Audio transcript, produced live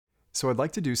So I'd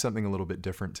like to do something a little bit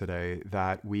different today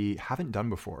that we haven't done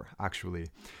before, actually.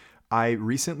 I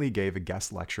recently gave a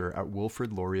guest lecture at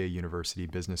Wilfrid Laurier University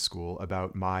Business School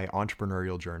about my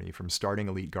entrepreneurial journey from starting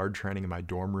Elite Guard training in my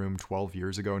dorm room 12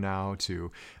 years ago now to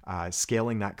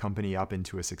scaling that company up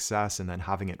into a success and then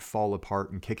having it fall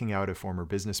apart and kicking out a former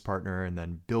business partner and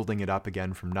then building it up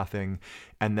again from nothing.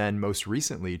 And then most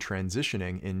recently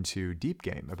transitioning into Deep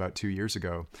Game about 2 years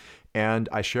ago. And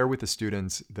I share with the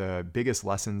students the biggest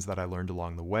lessons that I learned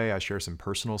along the way. I share some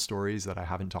personal stories that I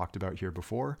haven't talked about here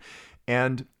before.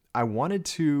 And I wanted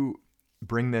to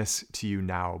bring this to you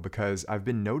now because I've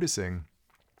been noticing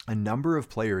a number of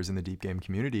players in the Deep Game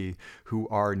community who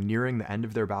are nearing the end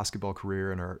of their basketball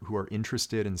career and who are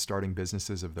interested in starting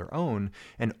businesses of their own,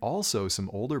 and also some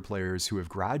older players who have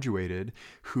graduated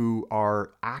who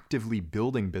are actively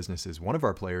building businesses. One of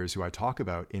our players who I talk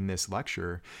about in this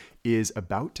lecture is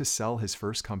about to sell his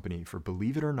first company for,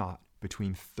 believe it or not,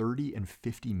 between $30 and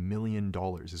 $50 million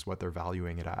is what they're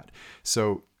valuing it at.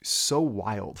 So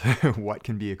wild what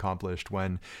can be accomplished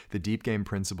when the Deep Game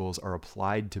principles are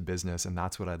applied to business. And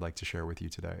that's what I'd like to share with you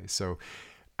today. So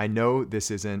I know this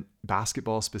isn't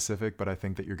basketball specific, but I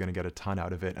think that you're going to get a ton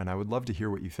out of it. And I would love to hear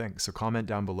what you think. So comment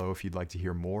down below if you'd like to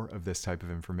hear more of this type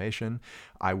of information.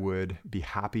 I would be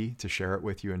happy to share it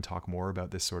with you and talk more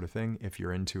about this sort of thing if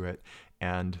you're into it.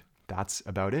 And that's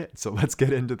about it. So let's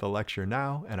get into the lecture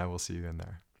now, and I will see you in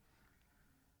there.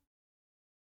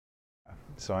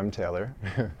 So I'm Taylor.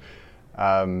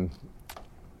 When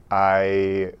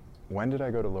did I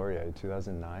go to Laurier?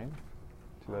 2009?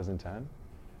 2010?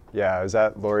 Yeah, I was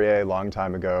at Laurier a long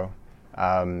time ago.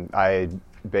 I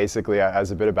basically,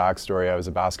 as a bit of backstory, I was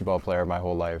a basketball player my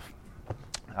whole life.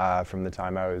 From the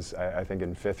time I was, I think,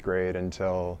 in 5th grade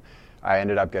until I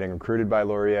ended up getting recruited by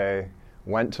Laurier.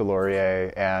 Went to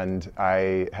Laurier, and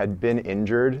I had been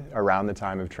injured around the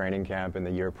time of training camp in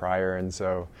the year prior, and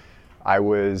so I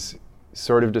was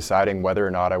sort of deciding whether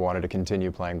or not I wanted to continue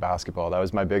playing basketball. That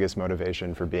was my biggest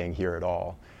motivation for being here at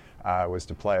all, was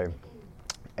to play.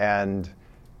 And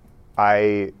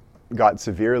I got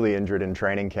severely injured in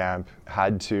training camp,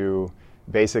 had to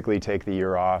basically take the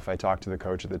year off. I talked to the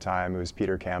coach at the time, who was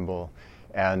Peter Campbell,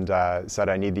 and said,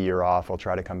 I need the year off. I'll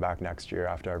try to come back next year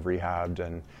after I've rehabbed.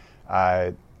 And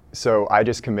so I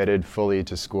just committed fully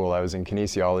to school. I was in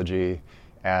kinesiology,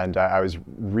 and I was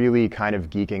really kind of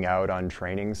geeking out on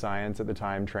training science at the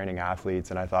time, training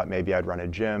athletes, and I thought maybe I'd run a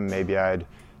gym, maybe I'd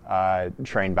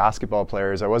train basketball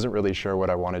players. I wasn't really sure what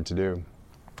I wanted to do.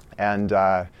 And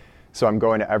so I'm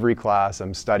going to every class,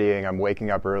 I'm studying, I'm waking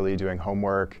up early, doing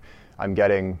homework. I'm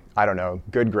getting, I don't know,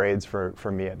 good grades for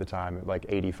me at the time, like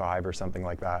 85 or something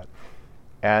like that.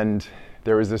 And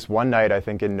there was this one night, I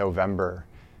think in November,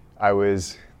 I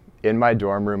was in my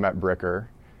dorm room at Bricker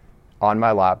on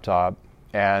my laptop,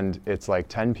 and it's like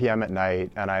 10 p.m. at night,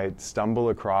 and I stumble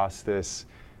across this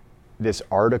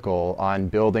article on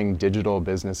building digital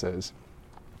businesses.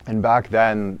 And back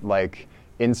then, like,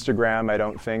 Instagram, I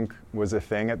don't think was a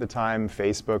thing at the time.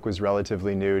 Facebook was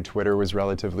relatively new. Twitter was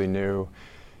relatively new.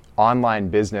 Online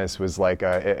business was like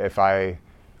if I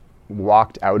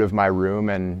walked out of my room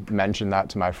and mentioned that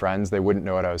to my friends, they wouldn't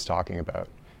know what I was talking about.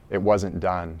 It wasn't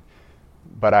done.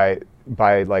 But I,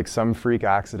 by like some freak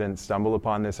accident, stumble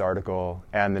upon this article,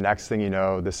 and the next thing you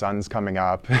know, the sun's coming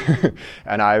up,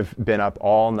 and I've been up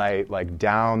all night, like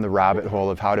down the rabbit hole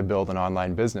of how to build an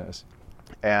online business.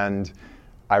 And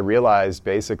I realized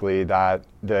basically that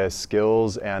the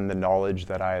skills and the knowledge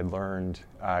that I had learned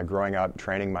growing up,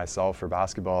 training myself for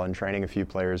basketball and training a few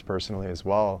players personally as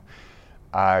well,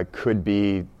 could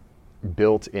be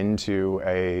built into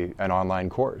an online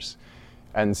course.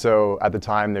 And so at the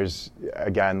time, there's,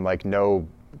 again, like no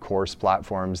course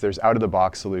platforms. There's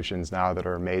out-of-the-box solutions now that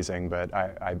are amazing, but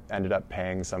I ended up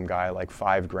paying some guy like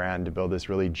 $5,000 to build this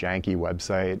really janky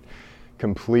website,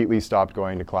 completely stopped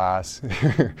going to class,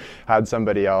 had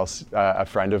somebody else, a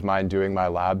friend of mine, doing my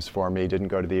labs for me, didn't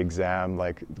go to the exam,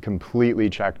 like completely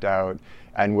checked out,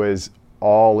 and was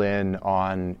all in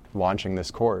on launching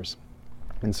this course.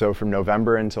 And so from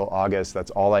November until August,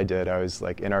 that's all I did. I was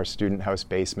like in our student house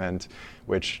basement,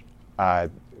 which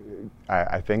I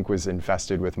think was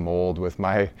infested with mold, with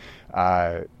my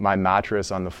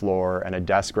mattress on the floor and a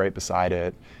desk right beside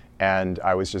it. And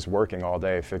I was just working all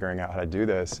day figuring out how to do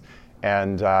this.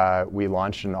 And we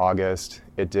launched in August.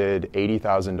 It did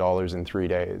 $80,000 in 3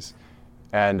 days.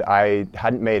 And I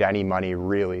hadn't made any money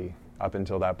really up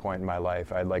until that point in my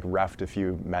life. I'd like reffed a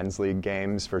few men's league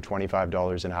games for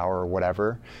 $25 an hour or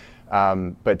whatever.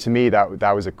 But to me,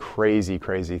 that was a crazy,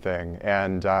 crazy thing.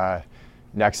 And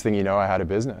next thing you know, I had a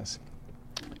business.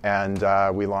 And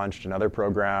we launched another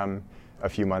program. a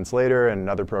few months later, and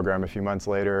another program a few months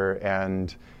later,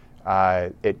 and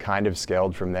it kind of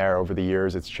scaled from there. Over the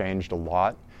years, it's changed a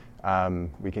lot.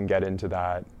 We can get into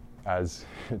that as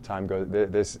time goes.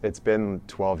 It's been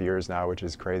 12 years now, which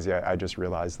is crazy. I just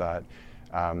realized that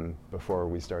before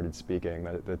we started speaking,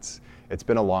 that it's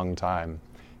been a long time.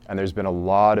 And there's been a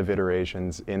lot of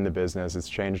iterations in the business. It's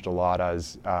changed a lot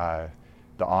as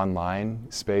the online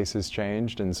space has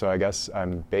changed. And so I guess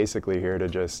I'm basically here to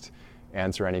just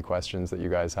answer any questions that you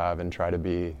guys have and try to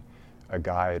be a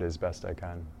guide as best I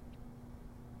can.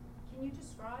 Can you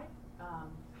describe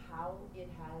how it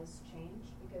has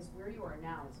changed? Because where you are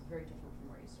now is very different from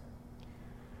where you started.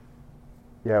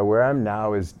 Yeah, where I'm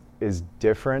now is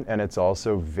different, and it's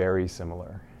also very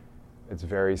similar. It's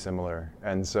very similar.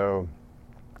 And so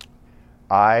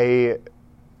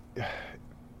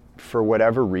for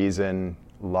whatever reason,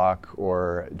 luck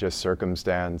or just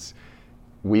circumstance,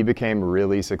 we became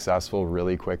really successful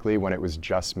really quickly when it was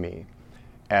just me.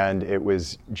 And it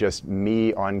was just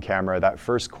me on camera. That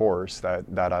first course that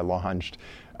I launched,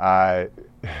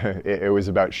 it was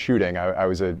about shooting. I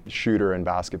was a shooter in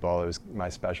basketball. It was my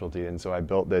specialty. And so I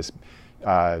built this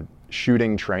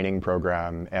shooting training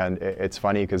program. And it's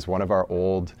funny because one of our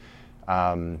old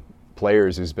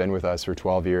players who's been with us for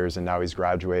 12 years and now he's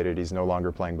graduated, he's no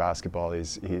longer playing basketball,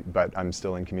 but I'm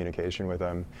still in communication with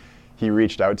him. He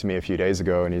reached out to me a few days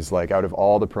ago and he's like, out of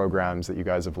all the programs that you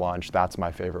guys have launched, that's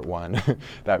my favorite one,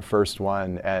 that first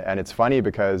one. And it's funny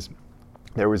because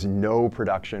there was no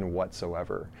production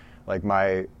whatsoever. Like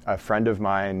a friend of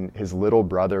mine, his little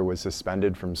brother was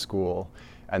suspended from school.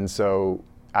 And so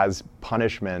as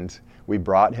punishment, we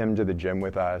brought him to the gym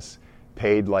with us,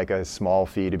 paid like a small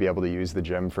fee to be able to use the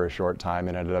gym for a short time,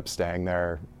 and ended up staying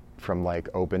there from like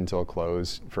open till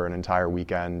close for an entire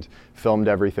weekend. Filmed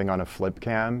everything on a flip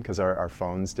cam because our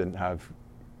phones didn't have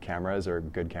cameras or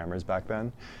good cameras back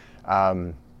then.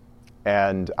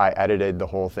 And I edited the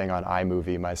whole thing on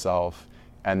iMovie myself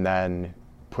and then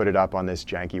put it up on this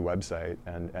janky website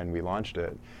and we launched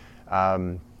it.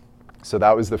 So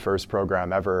that was the first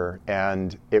program ever,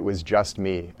 and it was just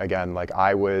me. Again, like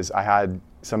I had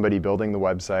somebody building the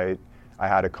website, I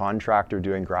had a contractor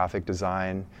doing graphic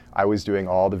design, I was doing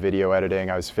all the video editing,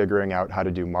 I was figuring out how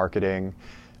to do marketing.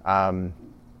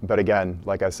 But again,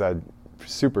 like I said,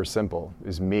 super simple. It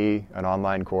was me, an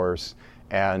online course,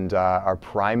 and our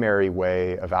primary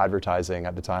way of advertising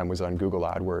at the time was on Google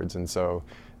AdWords. And so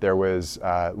there was,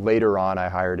 later on I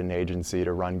hired an agency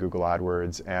to run Google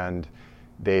AdWords, and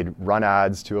they'd run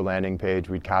ads to a landing page,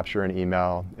 we'd capture an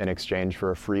email in exchange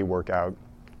for a free workout.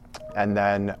 And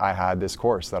then I had this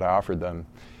course that I offered them.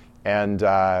 And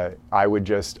all I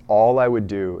would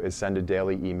do is send a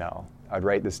daily email. I'd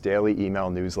write this daily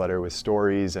email newsletter with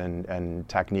stories and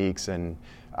techniques and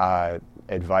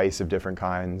advice of different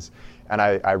kinds. And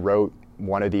I wrote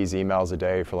one of these emails a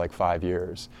day for like 5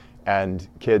 years. And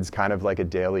kids, kind of like a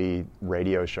daily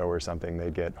radio show or something,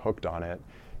 they'd get hooked on it.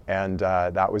 And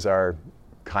that was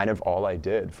kind of all I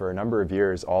did. For a number of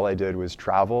years, all I did was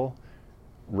travel,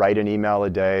 write an email a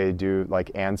day,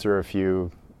 answer a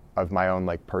few of my own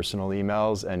like personal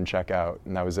emails and check out.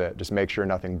 And that was it. Just make sure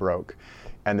nothing broke.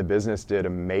 And the business did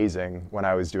amazing when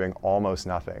I was doing almost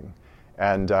nothing.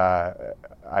 And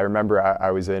I remember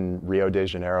I was in Rio de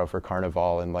Janeiro for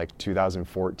Carnival in like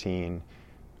 2014,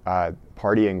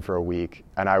 partying for a week.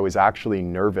 And I was actually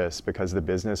nervous because the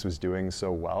business was doing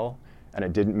so well. And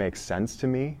it didn't make sense to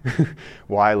me.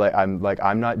 Why?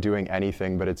 I'm not doing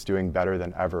anything, but it's doing better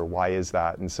than ever. Why is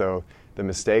that? And so the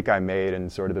mistake I made, and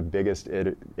sort of the biggest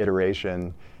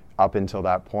iteration up until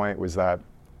that point, was that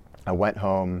I went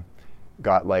home,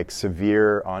 got like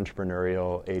severe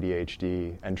entrepreneurial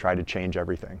ADHD, and tried to change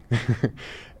everything.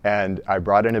 And I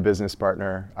brought in a business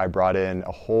partner. I brought in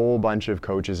a whole bunch of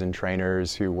coaches and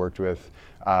trainers who worked with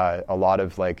a lot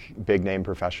of like big name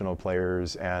professional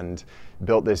players, and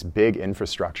built this big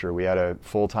infrastructure. We had a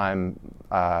full-time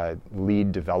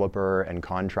lead developer and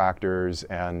contractors,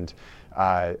 and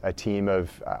a team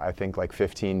of I think like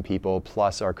 15 people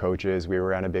plus our coaches. We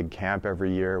were on a big camp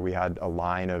every year. We had a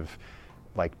line of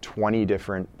like 20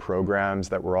 different programs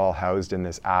that were all housed in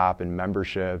this app, and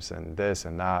memberships and this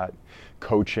and that,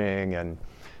 coaching, and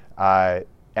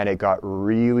it got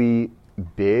really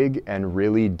big and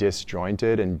really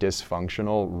disjointed and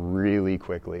dysfunctional really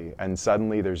quickly. And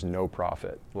suddenly there's no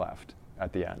profit left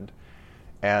at the end.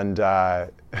 And I,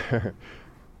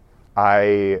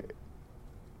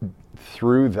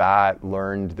 through that,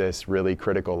 learned this really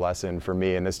critical lesson for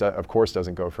me. And this, of course,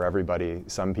 doesn't go for everybody.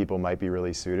 Some people might be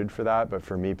really suited for that. But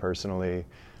for me personally,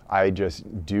 I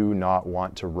just do not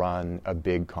want to run a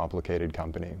big, complicated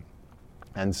company.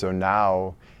 And so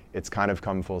now it's kind of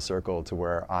come full circle to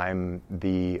where I'm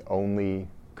the only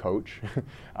coach.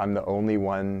 I'm the only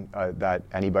one that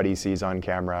anybody sees on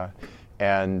camera.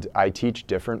 And I teach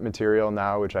different material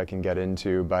now, which I can get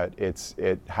into, but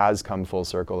it has come full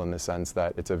circle in the sense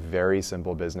that it's a very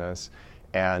simple business,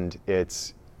 and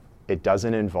it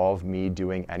doesn't involve me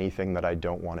doing anything that I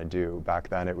don't want to do. Back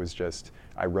then it was just,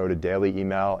 I wrote a daily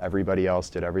email, everybody else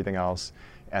did everything else,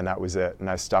 and that was it. And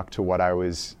I stuck to what I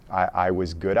was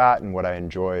good at and what I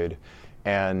enjoyed.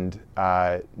 And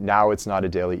now it's not a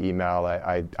daily email.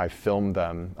 I film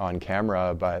them on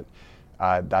camera, but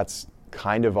that's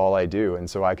kind of all I do. And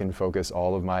so I can focus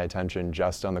all of my attention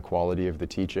just on the quality of the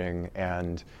teaching,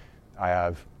 and I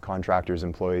have contractors,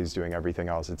 employees doing everything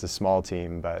else. It's a small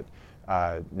team, but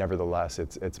nevertheless,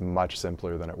 it's much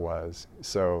simpler than it was.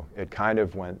 So it kind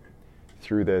of went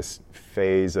through this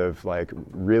phase of like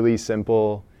really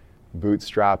simple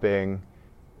bootstrapping,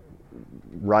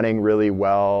 running really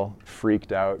well,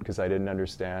 freaked out because I didn't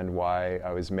understand why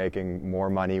I was making more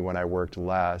money when I worked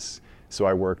less. So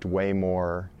I worked way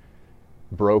more,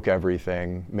 broke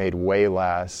everything, made way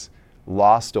less,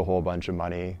 lost a whole bunch of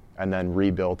money, and then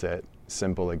rebuilt it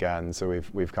simple again. So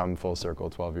we've come full circle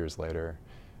 12 years later.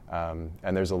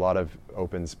 And there's a lot of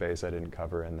open space I didn't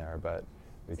cover in there, but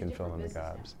we can fill in the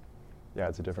gaps. Yeah,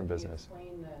 it's a different business. Can you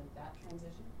explain that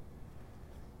transition?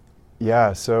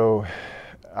 Yeah, so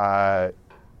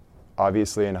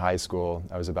obviously in high school,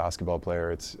 I was a basketball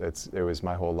player. It was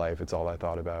my whole life. It's all I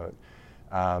thought about.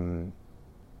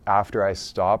 After I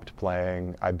stopped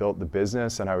playing, I built the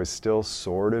business, and I was still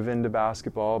sort of into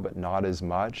basketball, but not as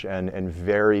much. And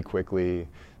very quickly,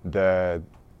 the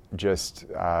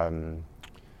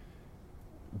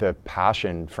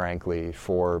passion, frankly,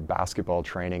 for basketball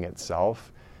training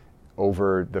itself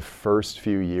over the first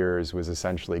few years was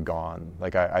essentially gone.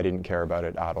 Like I didn't care about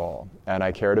it at all. And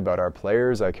I cared about our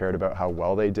players. I cared about how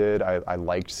well they did. I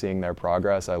liked seeing their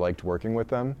progress. I liked working with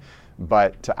them.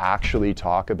 But to actually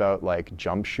talk about like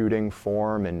jump shooting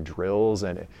form and drills,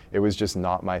 and it was just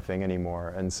not my thing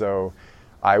anymore. And so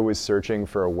I was searching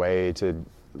for a way to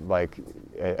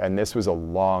and this was a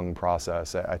long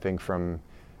process. I think from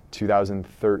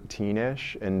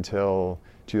 2013-ish until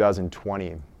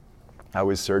 2020, I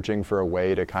was searching for a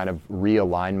way to kind of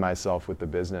realign myself with the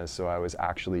business so I was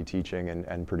actually teaching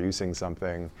and producing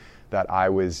something that I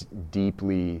was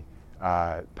deeply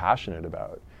passionate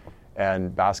about.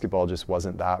 And basketball just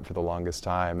wasn't that for the longest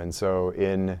time. And so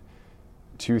in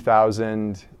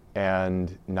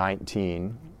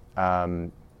 2019,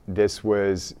 this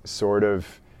was sort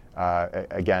of,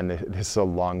 again, this is a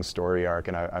long story arc,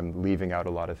 and I'm leaving out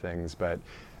a lot of things, but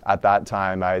at that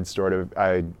time I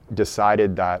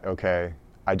decided that, okay,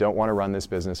 I don't want to run this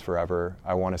business forever.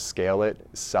 I want to scale it,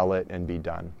 sell it, and be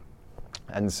done.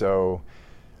 And so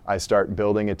I start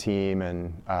building a team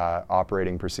and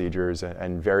operating procedures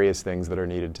and various things that are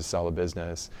needed to sell a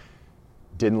business.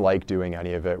 Didn't like doing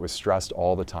any of it, was stressed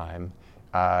all the time.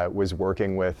 Was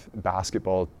working with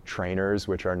basketball trainers,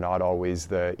 which are not always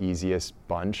the easiest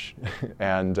bunch.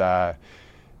 And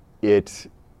it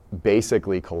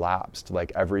basically collapsed.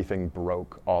 Like everything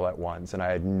broke all at once, and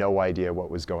I had no idea what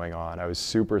was going on. I was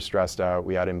super stressed out.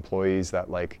 We had employees that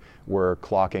were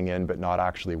clocking in but not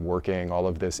actually working. All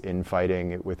of this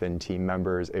infighting within team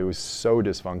members. It was so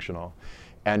dysfunctional.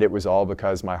 And it was all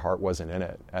because my heart wasn't in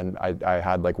it. And I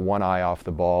had one eye off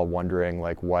the ball, wondering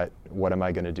what am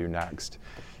I going to do next?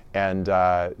 And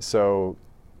so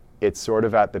it's sort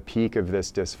of at the peak of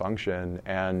this dysfunction,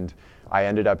 and I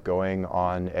ended up going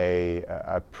on a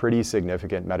pretty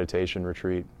significant meditation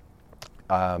retreat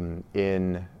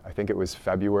in, I think it was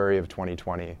February of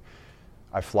 2020.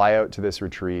 I fly out to this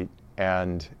retreat,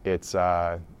 and it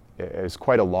was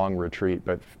quite a long retreat,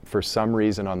 but for some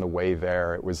reason on the way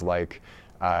there, it was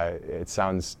it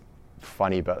sounds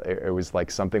funny, but it was like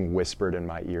something whispered in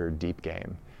my ear, deep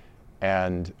game.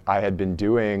 And I had been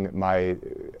doing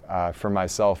for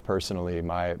myself personally,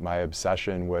 my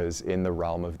obsession was in the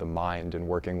realm of the mind and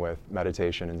working with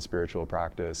meditation and spiritual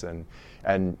practice and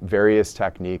various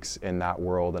techniques in that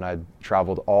world. And I'd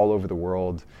traveled all over the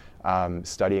world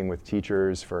studying with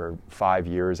teachers for 5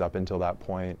 years up until that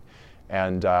point,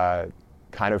 and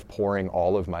kind of pouring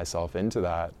all of myself into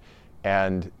that.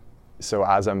 And so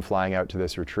as I'm flying out to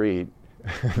this retreat,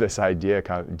 this idea,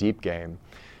 deep game,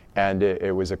 and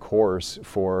it was a course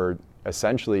for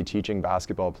essentially teaching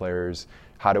basketball players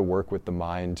how to work with the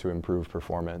mind to improve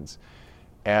performance.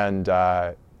 And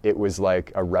it was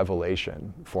like a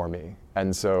revelation for me.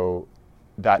 And so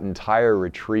that entire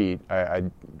retreat, I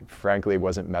frankly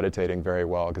wasn't meditating very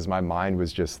well because my mind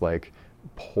was just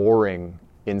pouring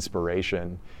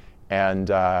inspiration.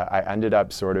 And I ended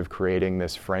up sort of creating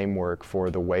this framework for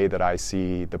the way that I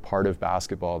see the part of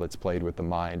basketball that's played with the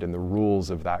mind and the rules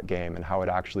of that game and how it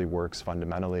actually works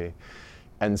fundamentally.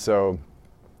 And so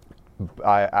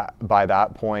by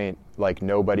that point, like,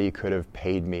 nobody could have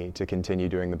paid me to continue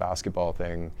doing the basketball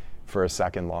thing for a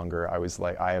second longer. I was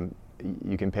like,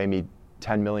 you can pay me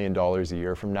 $10 million a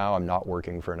year from now. I'm not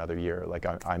working for another year. Like,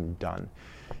 I'm done.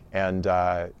 And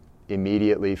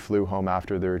immediately flew home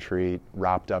after the retreat,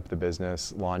 wrapped up the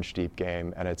business, launched Deep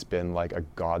Game, and it's been like a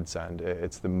godsend.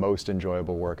 It's the most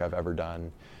enjoyable work I've ever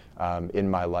done in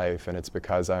my life, and it's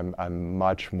because I'm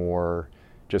much more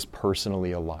just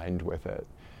personally aligned with it.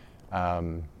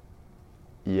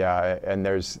 Yeah, and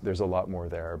there's a lot more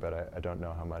there, but I don't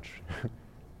know how much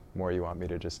more you want me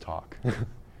to just talk.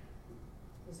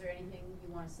 Is there anything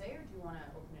you want to say, or do you want to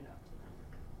open it up to them?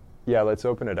 Yeah, let's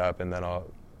open it up, and then I'll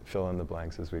fill in the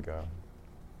blanks as we go.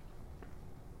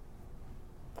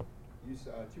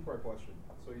 Two-part question.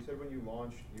 So you said when you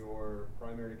launched, your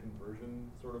primary conversion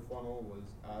sort of funnel was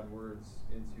AdWords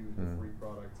into the free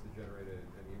products that generated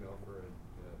an email for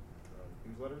a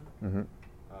newsletter. Mm-hmm.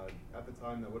 At the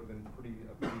time, that would have been a pretty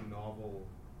novel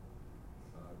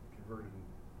conversion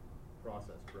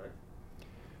process, correct?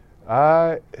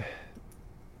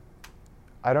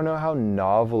 I don't know how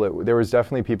novel there was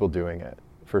definitely people doing it,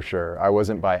 for sure. I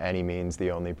wasn't by any means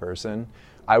the only person.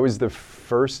 I was the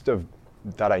first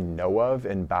that I know of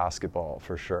in basketball,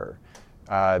 for sure.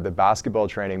 The basketball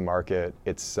training market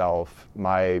itself,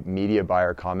 my media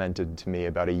buyer commented to me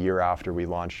about a year after we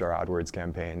launched our AdWords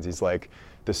campaigns. He's like,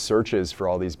 the searches for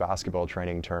all these basketball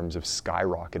training terms have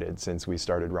skyrocketed since we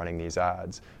started running these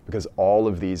ads, because all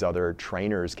of these other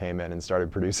trainers came in and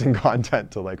started producing content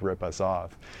to like rip us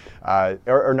off.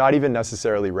 Or not even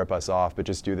necessarily rip us off, but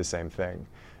just do the same thing.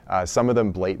 Some of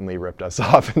them blatantly ripped us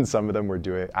off, and some of them were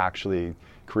actually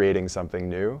creating something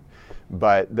new.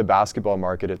 But the basketball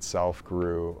market itself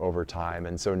grew over time,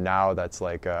 and so now that's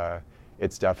like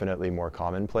it's definitely more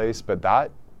commonplace. But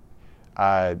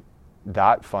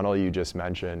that funnel you just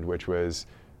mentioned, which was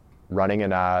running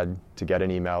an ad to get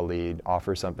an email lead,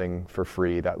 offer something for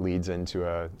free that leads into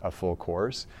a full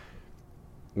course,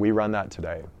 we run that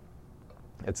today.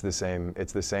 It's the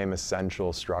same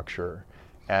essential structure.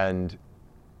 And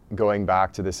going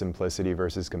back to the simplicity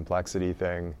versus complexity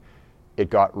thing, it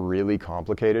got really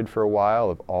complicated for a while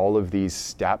of all of these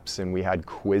steps, and we had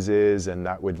quizzes, and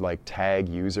that would like tag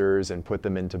users and put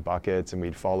them into buckets, and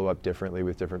we'd follow up differently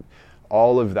with different.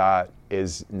 All of that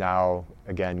is now,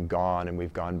 again, gone, and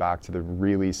we've gone back to the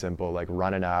really simple, like,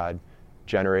 run an ad,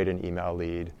 generate an email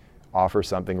lead, offer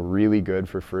something really good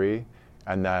for free,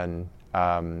 and then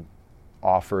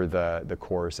offer the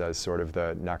course as sort of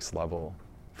the next level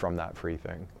from that free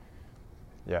thing.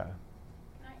 Yeah.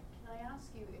 Can I ask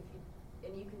you,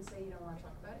 and you can say you don't want to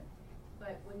talk about it,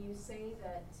 but when you say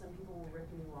that some people were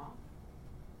ripping you off,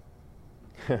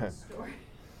 the story.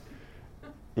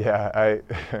 Yeah,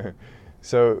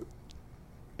 so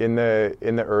in the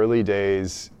early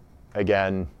days,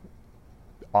 again,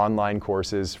 online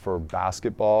courses for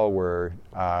basketball were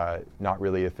not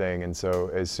really a thing. And so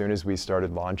as soon as we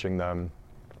started launching them,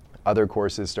 other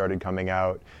courses started coming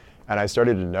out, and I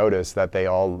started to notice that they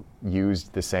all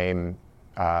used the same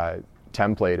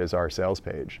template as our sales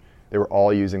page. They were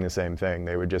all using the same thing.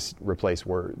 They would just replace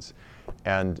words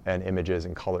and images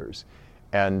and colors.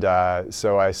 And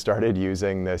so I started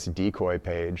using this decoy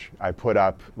page. I put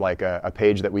up like a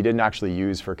page that we didn't actually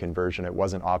use for conversion. It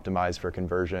wasn't optimized for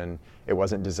conversion. It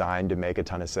wasn't designed to make a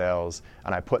ton of sales.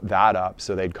 And I put that up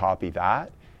so they'd copy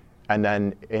that. And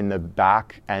then in the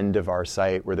back end of our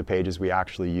site were the pages we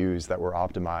actually used that were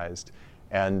optimized.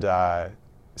 And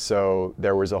so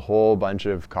there was a whole bunch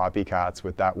of copycats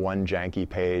with that one janky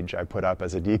page I put up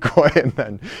as a decoy, and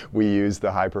then we used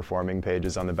the high-performing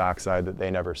pages on the backside that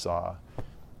they never saw.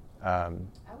 I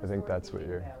think that's what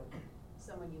you're... about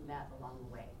someone you met along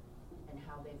the way and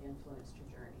how they've influenced your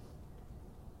journey.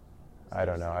 So I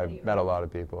don't know. I've met a lot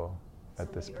of people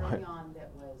at this point. Early on that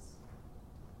was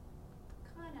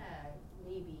kind of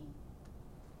maybe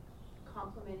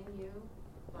complimenting you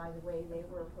by the way they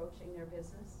were approaching their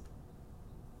business,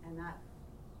 and that,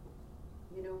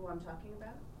 you know who I'm talking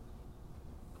about?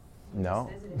 No.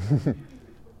 I just visited.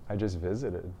 I just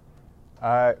visited.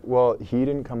 Well, he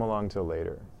didn't come along till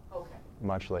later. Okay.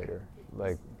 Much later.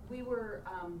 Like, we were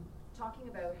talking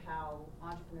about how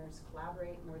entrepreneurs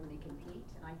collaborate more than they compete,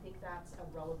 and I think that's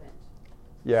a relevant.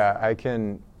 Yeah, I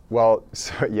can. Well,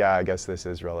 so yeah, I guess this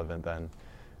is relevant then.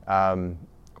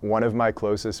 One of my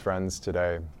closest friends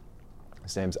today,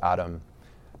 his name's Adam.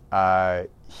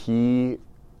 He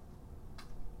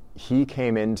he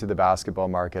came into the basketball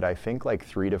market, I think, like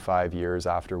 3 to 5 years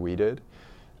after we did.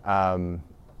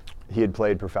 He had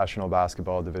played professional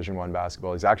basketball, Division I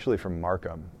basketball. He's actually from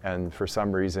Markham, and for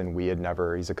some reason we had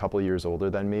never, he's a couple years older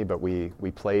than me, but we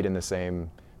played in the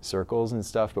same circles and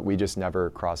stuff, but we just never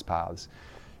crossed paths.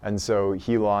 And so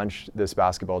he launched this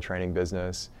basketball training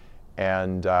business,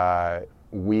 and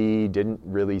we didn't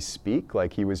really speak,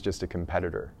 like he was just a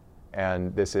competitor.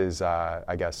 And this is,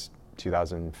 I guess,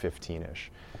 2015-ish.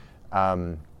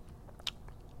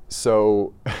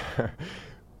 So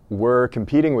we're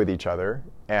competing with each other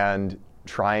and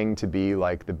trying to be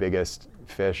like the biggest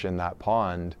fish in that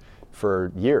pond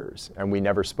for years, and we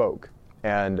never spoke.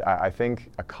 And I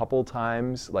think a couple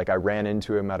times, like I ran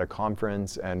into him at a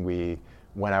conference and we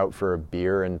went out for a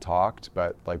beer and talked,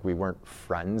 but like we weren't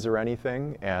friends or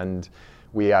anything. And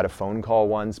we had a phone call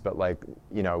once, but like,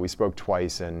 you know, we spoke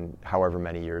twice in however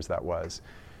many years that was.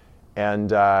 And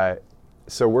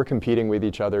so we're competing with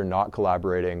each other, not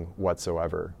collaborating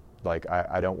whatsoever. Like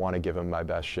I don't want to give him my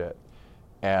best shit.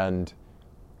 And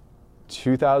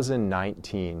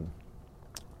 2019,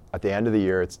 at the end of the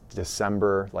year, it's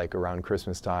December, like around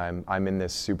Christmas time, I'm in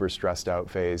this super stressed out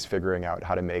phase, figuring out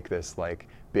how to make this like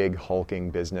big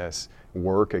hulking business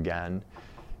work again.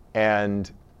 And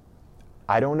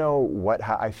I don't know what,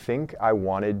 I think I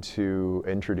wanted to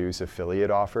introduce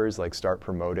affiliate offers, like start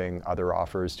promoting other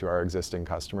offers to our existing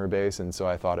customer base. And so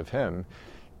I thought of him,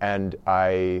 and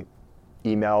I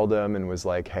emailed him and was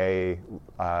like, hey,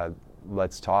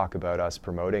 let's talk about us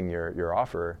promoting your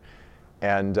offer.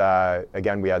 And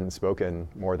again, we hadn't spoken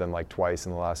more than like twice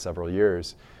in the last several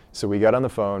years. So we got on the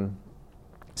phone,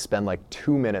 spend like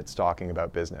 2 minutes talking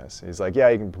about business. He's like, yeah,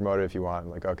 you can promote it if you want.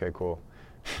 I'm like, okay, cool.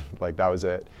 Like that was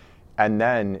it. And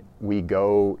then we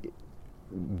go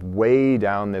way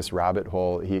down this rabbit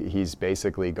hole. He's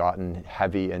basically gotten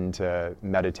heavy into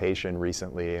meditation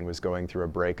recently and was going through a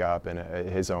breakup and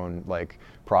his own like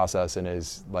process and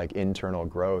his like internal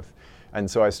growth.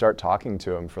 And so I start talking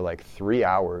to him for like 3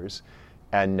 hours.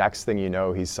 And next thing you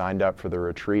know, he's signed up for the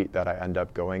retreat that I end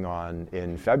up going on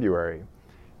in February.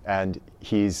 And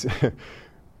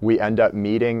we end up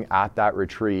meeting at that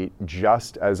retreat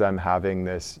just as I'm having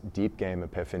this deep game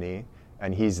epiphany.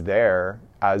 And he's there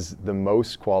as the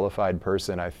most qualified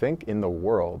person, I think, in the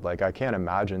world. Like, I can't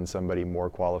imagine somebody more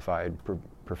qualified,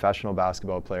 professional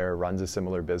basketball player, runs a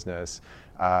similar business,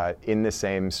 in the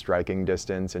same striking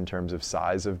distance in terms of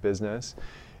size of business.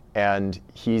 And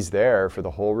he's there for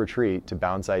the whole retreat to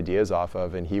bounce ideas off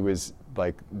of. And he was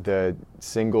like the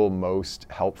single most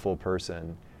helpful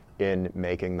person in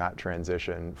making that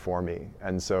transition for me.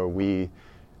 And so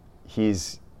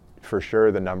he's for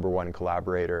sure the #1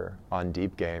 collaborator on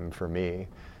Deep Game for me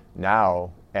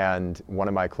now, and one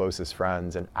of my closest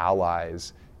friends and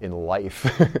allies in life.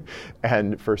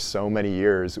 And for so many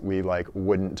years, we like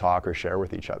wouldn't talk or share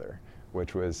with each other,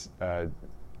 which was,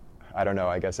 I don't know,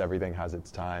 I guess everything has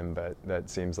its time, but that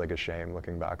seems like a shame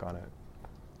looking back on it.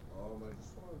 I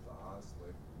just wanted to ask,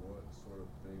 like, what sort of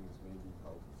things maybe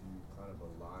helped you kind of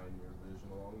align your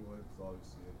vision along the way? Because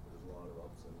obviously there's a lot of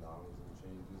ups and downs and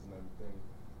changes and everything.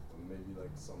 But maybe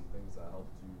like some things that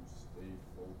helped you stay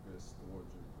focused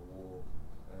towards your goal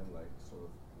and like sort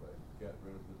of like get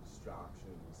rid of the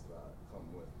distractions that come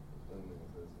with owning a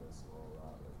business and all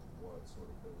that. Like, what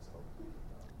sort of things helped you with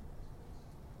that?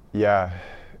 Yeah.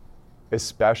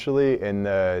 Especially in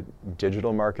the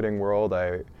digital marketing world,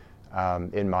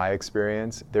 in my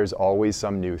experience, there's always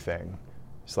some new thing.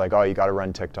 It's like, oh, you got to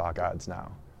run TikTok ads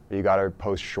now, or you got to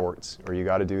post shorts, or you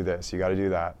got to do this, you got to do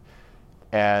that.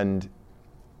 And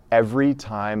every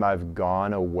time I've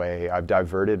gone away, I've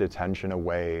diverted attention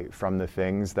away from the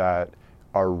things that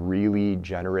are really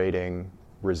generating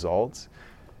results,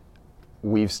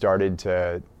 we've started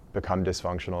to become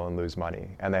dysfunctional and lose money,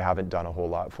 and they haven't done a whole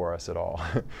lot for us at all.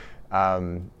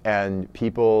 And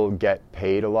people get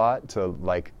paid a lot to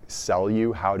like sell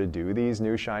you how to do these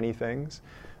new shiny things,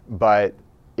 but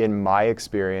in my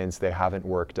experience, they haven't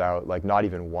worked out, like not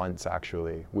even once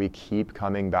actually. We keep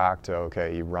coming back to,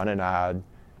 okay, you run an ad,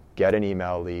 get an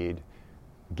email lead,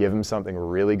 give them something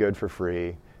really good for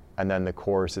free, and then the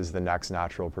course is the next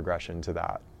natural progression to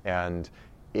that. And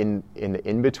in the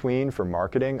in-between for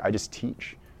marketing, I just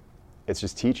teach. It's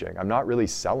just teaching. I'm not really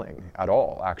selling at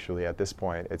all, actually, at this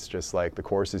point. It's just like the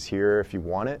course is here if you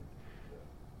want it,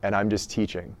 and I'm just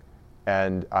teaching.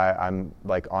 And I'm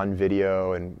like on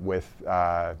video and with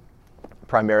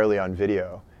primarily on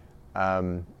video,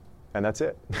 and that's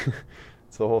it.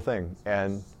 It's the whole thing.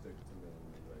 And Stick to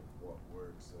mainly like what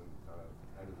works and kind of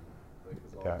editing. Like,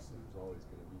 because Yeah. obviously there's always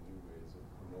going to be new ways of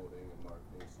promoting and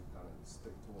marketing, so kind of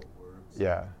stick to what works.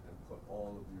 yeah, And put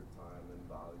all of put your time and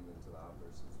value into that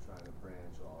versus trying to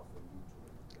branch off and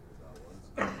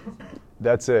do 20 things at once?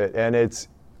 That's it. And it's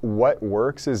what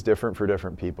works is different for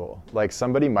different people. Like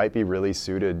somebody might be really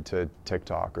suited to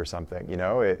TikTok or something, you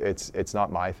know, it's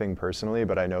not my thing personally,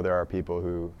 but I know there are people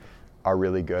who are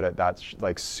really good at that,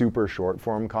 like super short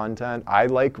form content. I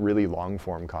like really long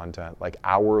form content, like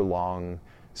hour-long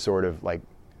sort of like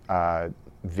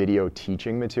video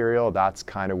teaching material. That's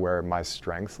kind of where my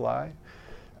strengths lie.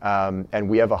 And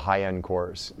we have a high-end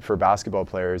course. For basketball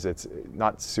players, it's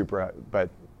not super, but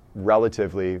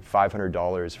relatively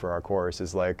 $500 for our course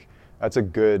is like, that's a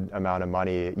good amount of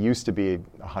money. It used to be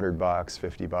 $100,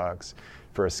 $50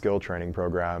 for a skill training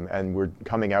program, and we're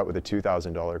coming out with a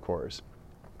 $2,000 course.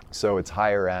 So it's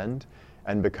higher end,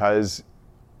 and because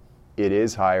it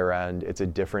is higher end, it's a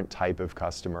different type of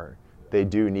customer. They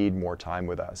do need more time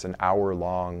with us. An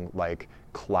hour-long like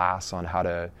class on how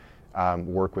to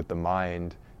work with the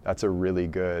mind, that's a really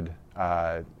good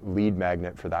lead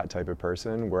magnet for that type of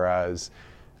person, whereas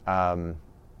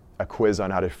a quiz on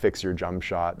how to fix your jump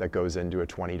shot that goes into a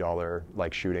 $20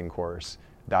 like shooting course,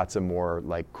 that's a more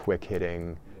like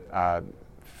quick-hitting,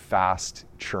 fast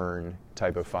churn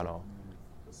type of funnel.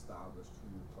 Established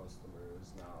who your customer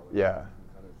is now. Yeah. You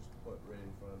kind of just put right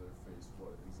in front of their face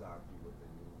exactly what they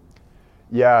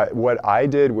need. Yeah, what I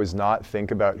did was not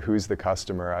think about who's the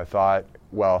customer. I thought,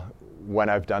 well, when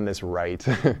I've done this right,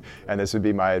 and this would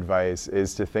be my advice,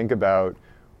 is to think about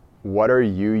what are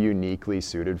you uniquely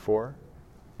suited for,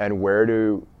 and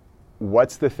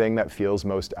what's the thing that feels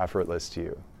most effortless to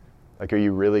you? Like, are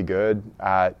you really good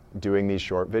at doing these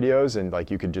short videos and like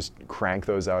you could just crank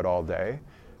those out all day?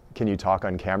 Can you talk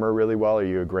on camera really well? Are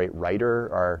you a great writer?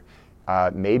 Or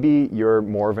maybe you're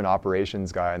more of an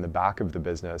operations guy in the back of the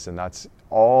business, and that's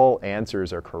all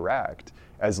answers are correct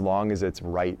as long as it's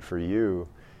right for you.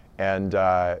 And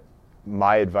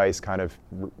my advice, kind of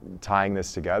tying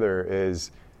this together,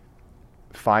 is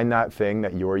find that thing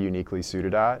that you're uniquely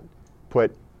suited at,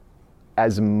 put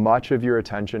as much of your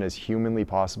attention as humanly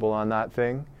possible on that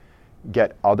thing,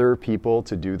 get other people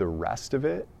to do the rest of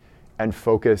it, and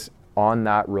focus on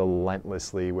that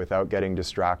relentlessly without getting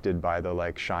distracted by the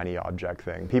like shiny object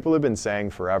thing. People have been saying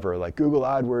forever, like, Google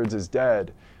AdWords is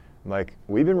dead. I'm like,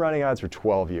 we've been running ads for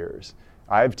 12 years.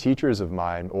 I have teachers of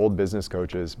mine, old business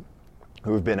coaches,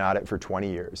 who've been at it for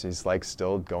 20 years. He's like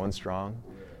still going strong.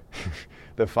 Yeah.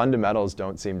 The fundamentals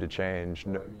don't seem to change.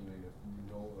 Well, I mean, like, if you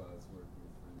know that's working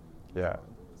for you, Yeah.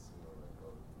 you listen to like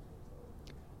other people.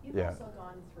 You've Yeah. also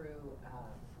gone through,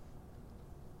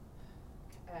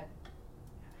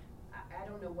 I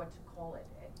don't know what to call it,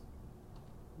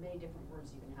 many different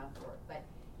words you can have for it, but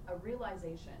a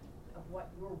realization of what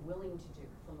you're willing to do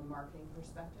from a marketing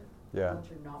perspective, Yeah. and what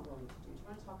you're not willing to do. Do you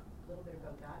want to talk a little bit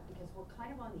about that? Because we're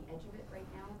kind of on the edge of it right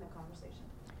now in the conversation.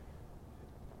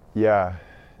 Yeah.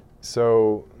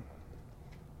 So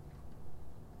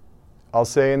I'll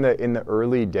say in the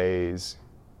early days,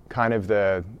 kind of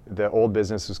the old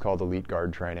business was called Elite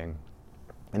Guard Training.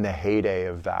 In the heyday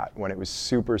of that, when it was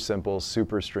super simple,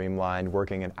 super streamlined,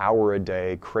 working an hour a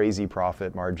day, crazy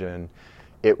profit margin,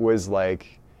 it was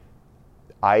like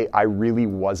I really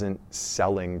wasn't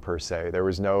selling per se. There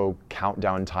was no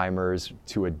countdown timers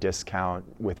to a discount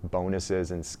with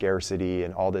bonuses and scarcity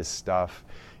and all this stuff.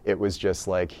 It was just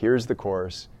like, here's the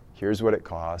course, here's what it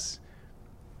costs.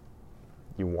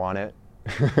 You want it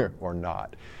or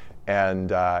not?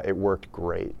 And it worked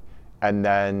great. And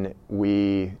then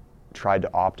we tried to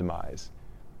optimize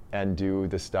and do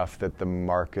the stuff that the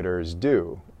marketers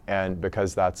do. And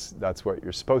because that's what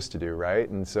you're supposed to do, right?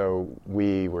 And so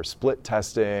we were split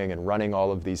testing and running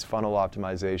all of these funnel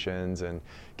optimizations and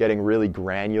getting really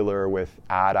granular with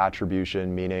ad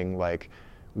attribution, meaning like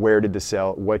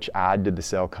which ad did the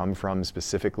sale come from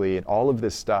specifically, and all of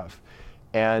this stuff.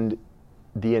 And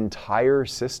the entire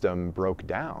system broke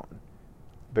down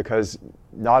because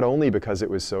not only because it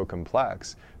was so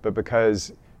complex, but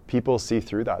because people see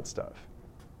through that stuff.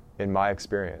 In my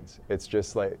experience, it's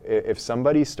just like if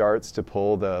somebody starts to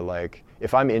pull the like,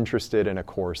 if I'm interested in a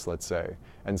course, let's say,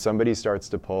 and somebody starts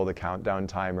to pull the countdown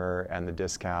timer and the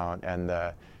discount and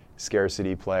the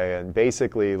scarcity play and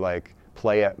basically like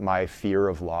play at my fear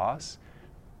of loss,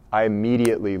 I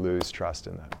immediately lose trust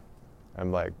in them.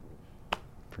 I'm like,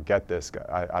 forget this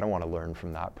guy. I don't want to learn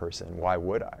from that person. Why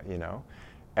would I, you know?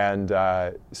 And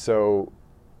so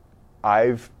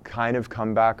I've kind of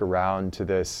come back around to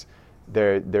this.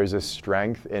 There's a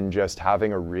strength in just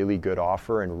having a really good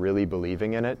offer and really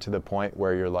believing in it to the point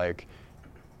where you're like,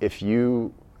 if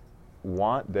you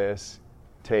want this,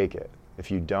 take it. If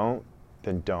you don't,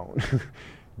 then don't.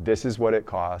 This is what it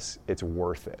costs. It's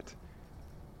worth it.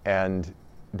 And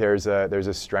there's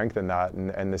a strength in that,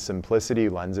 and the simplicity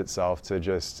lends itself to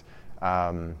just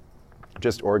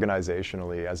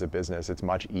organizationally as a business. It's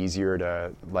much easier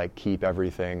to like keep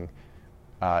everything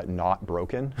not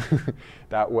broken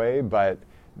that way, but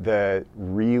the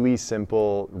really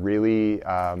simple, really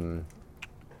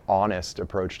honest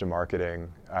approach to marketing,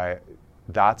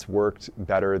 that's worked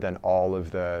better than all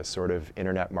of the sort of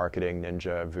internet marketing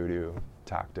ninja voodoo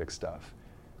tactic stuff,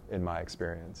 in my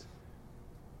experience.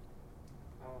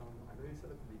 I know you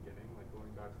said at the beginning, like going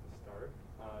back to the start,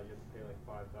 you have to pay like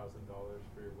 $5,000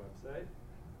 for your website.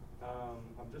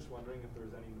 I'm just wondering if there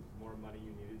was any more money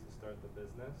you needed to start the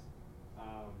business.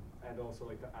 And also,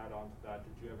 like, to add on to that,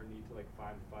 did you ever need to like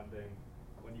find funding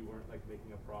when you weren't like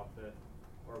making a profit,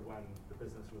 or when the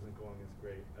business wasn't going as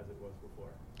great as it was before?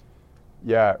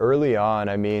 Yeah, early on,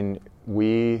 I mean,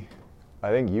 I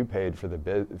think you paid for the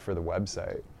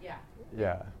website. Yeah.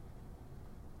 Yeah.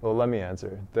 Well, let me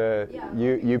answer. Yeah.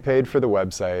 You paid for the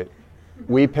website.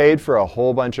 We paid for a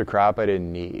whole bunch of crap I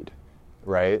didn't need,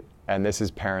 right? And this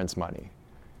is parents' money.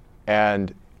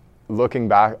 And looking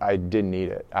back, I didn't need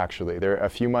it, actually. A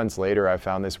few months later, I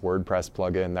found this WordPress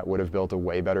plugin that would have built a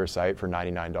way better site for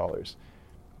 $99.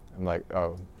 I'm like,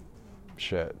 oh,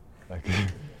 shit. Like,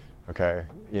 okay,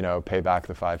 pay back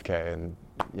the $5K and,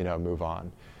 move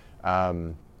on.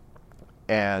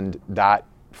 And that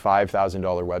 $5,000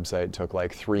 website took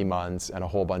like 3 months and a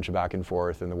whole bunch of back and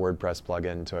forth, and the WordPress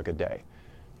plugin took a day.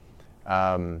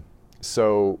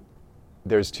 So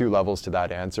there's 2 levels to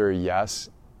that answer. Yes,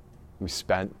 we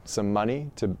spent some money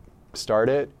to start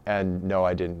it, and no,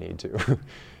 I didn't need to.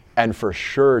 And for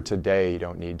sure today, you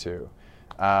don't need to.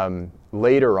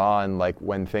 Later on, like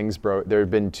when things broke, there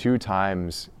have been 2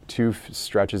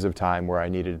 stretches of time where I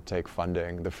needed to take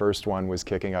funding. The first one was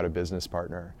kicking out a business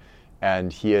partner,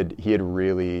 and he had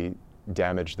really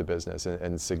damaged the business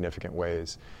in significant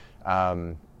ways.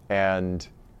 And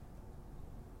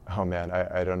oh man,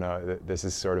 I don't know. This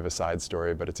is sort of a side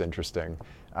story, but it's interesting.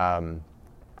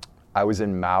 I was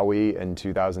in Maui in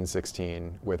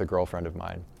 2016 with a girlfriend of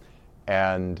mine,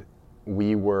 and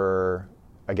we were,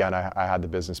 again, I had the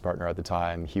business partner at the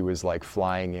time. He was like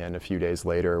flying in a few days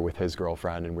later with his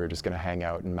girlfriend, and we were just going to hang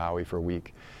out in Maui for a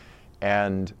week.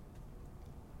 And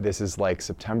this is like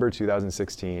September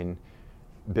 2016.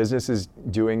 Business is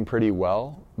doing pretty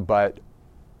well, but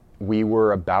we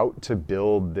were about to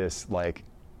build this like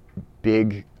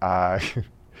big, I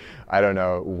don't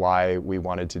know why we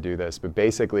wanted to do this, but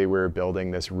basically we were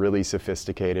building this really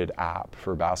sophisticated app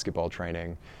for basketball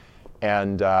training.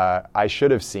 And I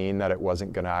should have seen that it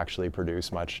wasn't going to actually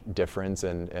produce much difference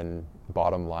in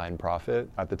bottom line profit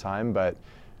at the time, but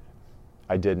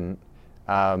I didn't.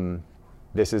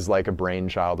 This is like a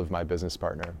brainchild of my business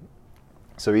partner.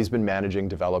 So he's been managing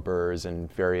developers and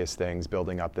various things,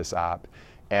 building up this app.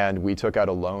 And we took out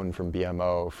a loan from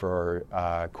BMO for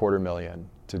 $250,000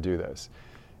 to do this.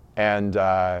 And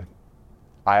I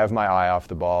have my eye off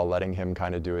the ball, letting him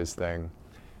kind of do his thing.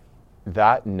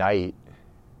 That night,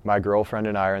 my girlfriend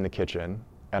and I are in the kitchen,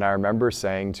 and I remember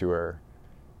saying to her,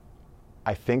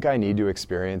 I think I need to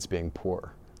experience being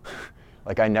poor.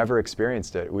 Like, I never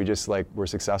experienced it. We just like were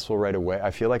successful right away.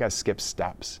 I feel like I skipped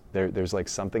steps. There's like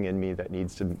something in me that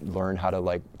needs to learn how to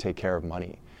like take care of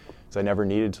money. So I never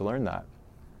needed to learn that.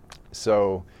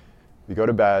 So we go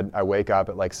to bed. I wake up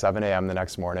at like 7 a.m. the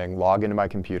next morning, log into my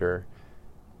computer.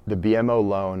 The BMO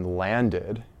loan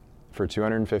landed for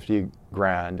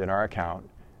 $250,000 in our account.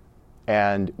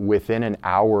 And within an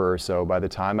hour or so, by the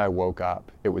time I woke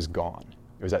up, it was gone.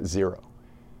 It was at zero.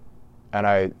 And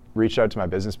I reached out to my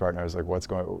business partner. I was like, what's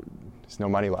going on? There's no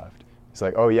money left. He's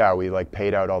like, oh yeah, we like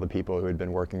paid out all the people who had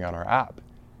been working on our app.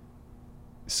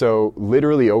 So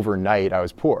literally overnight, I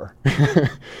was poor. I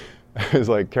was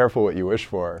like, careful what you wish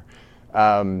for.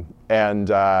 That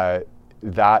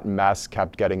mess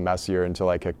kept getting messier until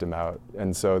I kicked him out.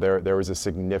 And so there was a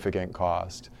significant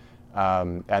cost.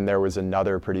 And there was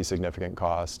another pretty significant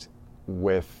cost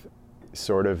with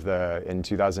sort of in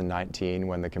 2019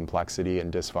 when the complexity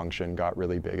and dysfunction got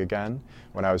really big again,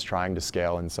 when I was trying to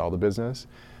scale and sell the business.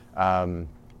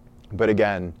 But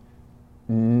again,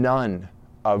 none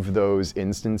of those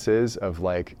instances of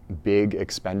like big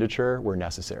expenditure were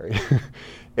necessary.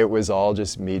 It was all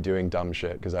just me doing dumb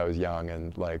shit because I was young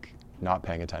and like not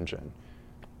paying attention.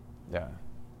 Yeah.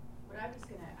 What I was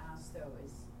going to ask though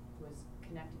was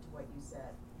connected to what you said.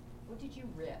 What did you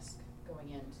risk going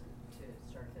in to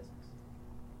start a business?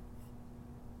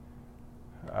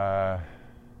 A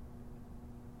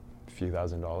few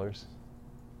 $1,000s.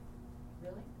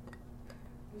 Really?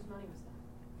 Whose money was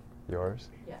that? Yours?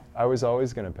 Yeah. I was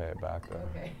always going to pay it back though.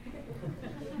 Okay.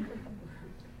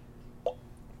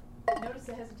 Notice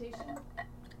the hesitation?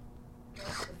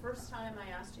 first time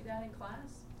I asked you that in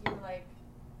class, you were like,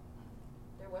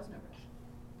 there was no risk.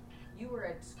 You were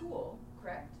at school,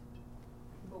 correct?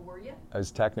 But were you? I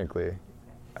was technically,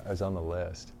 I was on the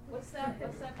list. What's that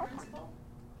principle?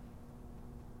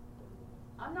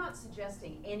 I'm not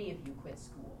suggesting any of you quit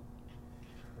school.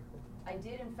 I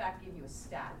did in fact give you a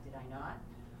stat, did I not?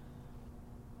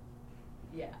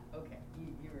 Yeah, okay, you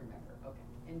remember,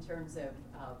 okay. In terms of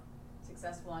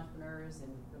successful entrepreneurs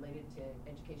and related to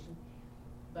education.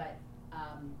 But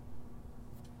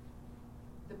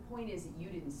the point is that you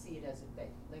didn't see it as a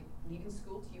thing. Like, leaving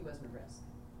school to you wasn't a risk.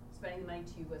 Spending the money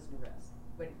to you wasn't a risk.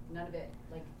 But none of it,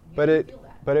 like, you didn't feel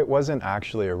that. But it wasn't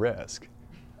actually a risk.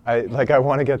 I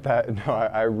want to get that, no,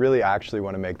 I really actually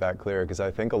want to make that clear, because I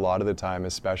think a lot of the time,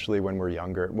 especially when we're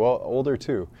younger, well, older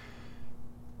too,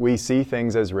 we see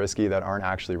things as risky that aren't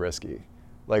actually risky.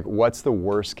 Like, what's the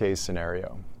worst case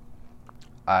scenario?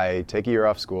 I take a year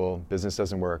off school, business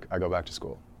doesn't work, I go back to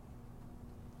school.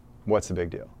 What's the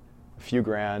big deal? A few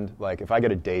grand, like if I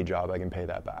get a day job, I can pay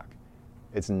that back.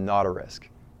 It's not a risk.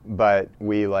 But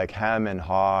we like hem and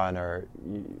haw and are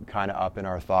kind of up in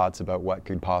our thoughts about what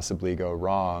could possibly go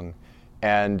wrong.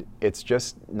 And it's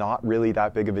just not really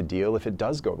that big of a deal if it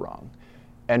does go wrong.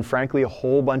 And frankly, a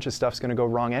whole bunch of stuff's going to go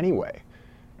wrong anyway.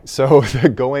 So the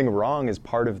going wrong is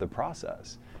part of the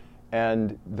process.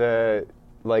 And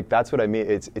that's what I mean.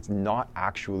 It's not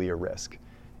actually a risk.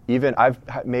 Even I've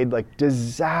made like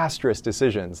disastrous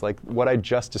decisions, like what I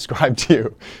just described to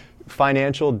you.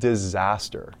 Financial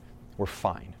disaster. We're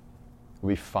fine.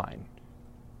 We'll be fine.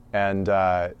 And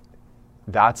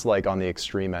that's like on the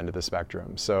extreme end of the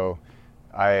spectrum. So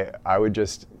I would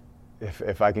just,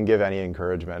 if I can give any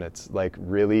encouragement, it's like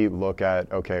really look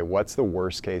at, okay, what's the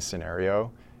worst case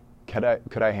scenario? Could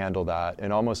I handle that?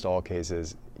 In almost all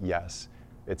cases, yes,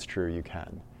 it's true, you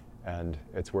can. And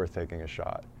it's worth taking a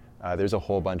shot. There's a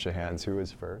whole bunch of hands. Who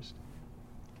is first?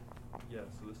 Yeah,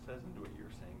 so this ties into what you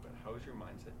were saying, but how has your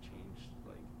mindset changed,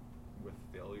 like, with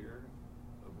failure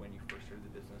when you first started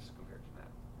the business compared to now?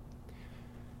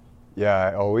 Yeah,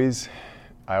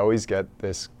 I always get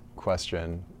this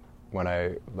question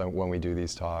when we do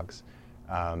these talks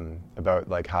about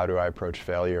like how do I approach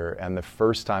failure. And the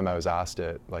first time I was asked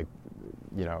it, like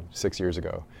 6 years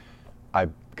ago, I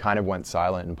kind of went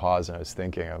silent and paused, and I was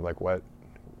thinking of like what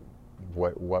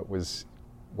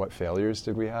failures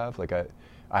did we have? Like I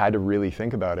had to really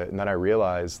think about it, and then I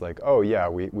realized like, oh yeah,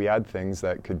 we had things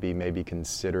that could be maybe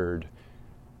considered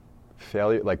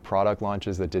failure, like product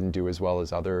launches that didn't do as well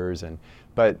as others,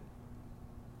 but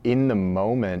in the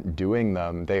moment doing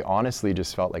them, they honestly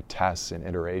just felt like tests and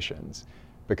iterations,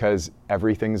 because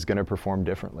everything's going to perform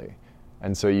differently.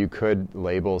 And so you could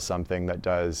label something that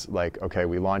does like, okay,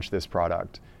 we launched this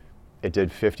product, it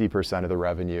did 50% of the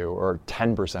revenue or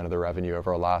 10% of the revenue of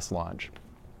our last launch.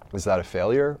 Is that a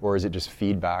failure, or is it just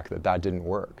feedback that didn't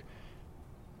work?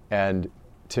 And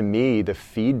to me, the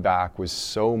feedback was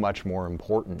so much more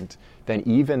important than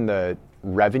even the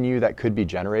revenue that could be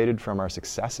generated from our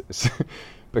successes.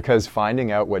 Because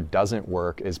finding out what doesn't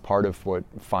work is part of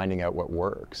finding out what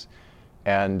works.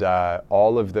 And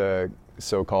all of the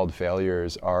so-called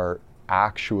failures are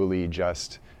actually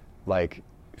just like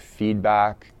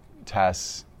feedback,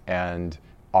 tests, and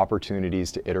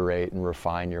opportunities to iterate and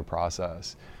refine your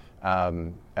process.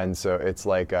 And so it's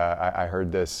like, I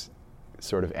heard this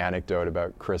sort of anecdote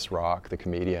about Chris Rock, the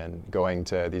comedian, going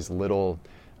to these little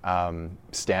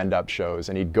stand-up shows,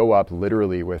 and he'd go up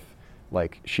literally with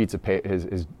like sheets of paper,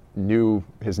 his new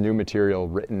material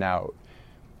written out,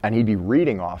 and he'd be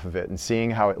reading off of it and seeing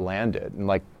how it landed, and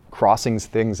like crossing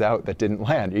things out that didn't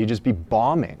land. He'd just be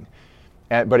bombing.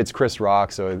 But it's Chris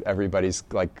Rock, so everybody's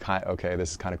like, okay,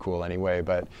 this is kind of cool anyway.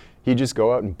 But he'd just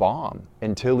go out and bomb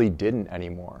until he didn't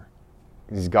anymore.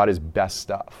 He's got his best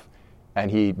stuff.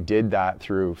 And he did that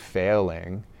through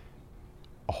failing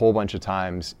a whole bunch of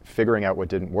times, figuring out what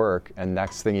didn't work, and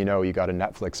next thing you know, you got a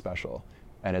Netflix special,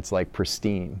 and it's like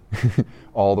pristine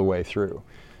all the way through.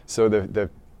 So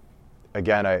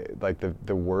again, I like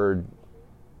the word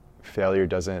failure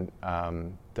doesn't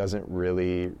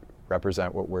really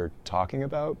represent what we're talking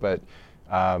about, but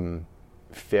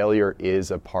failure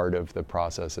is a part of the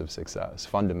process of success.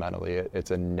 Fundamentally,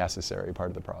 it's a necessary part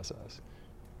of the process.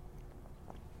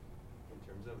 In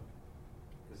terms of,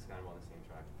 this is kind of on the same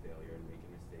track of failure and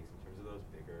making mistakes, in terms of those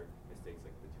bigger mistakes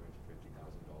like the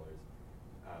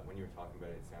 $250,000, when you were talking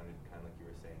about it, it sounded kind of like you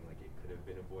were saying like it could have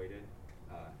been avoided,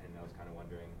 and I was kind of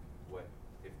wondering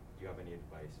do you have any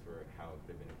advice for how it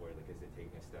could have been avoided? Like, is it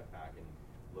taking a step back and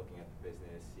looking at the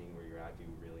business, seeing where you're at, do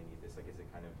you really need this? Like, is it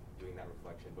kind of doing that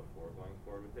reflection before going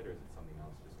forward with it, or is it something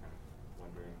else? Just kind of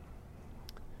wondering.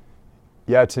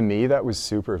 Yeah, to me, that was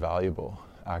super valuable.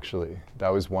 actually. That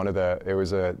was it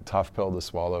was a tough pill to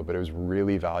swallow, but it was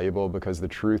really valuable because the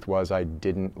truth was I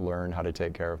didn't learn how to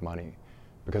take care of money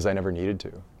because I never needed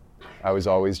to. I was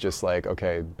always just like,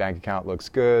 okay, bank account looks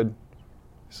good.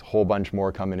 There's a whole bunch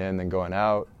more coming in than going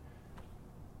out.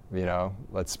 You know,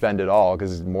 let's spend it all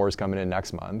because more is coming in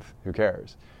next month. Who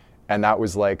cares? And that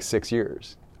was like 6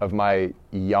 years of my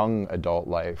young adult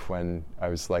life when I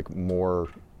was like more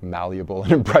malleable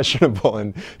and impressionable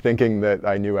and thinking that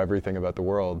I knew everything about the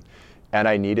world. And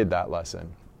I needed that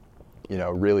lesson, you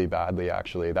know, really badly,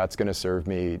 actually. That's going to serve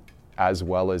me as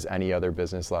well as any other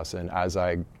business lesson as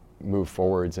I move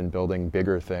forwards in building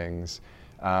bigger things.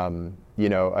 You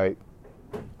know,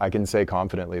 I can say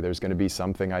confidently there's going to be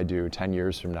something I do 10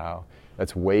 years from now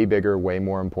that's way bigger, way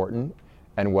more important.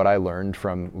 And what I learned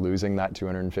from losing that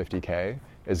 $250K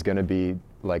is going to be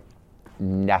like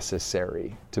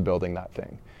necessary to building that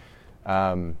thing.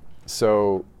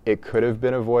 So it could have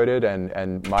been avoided.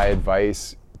 And my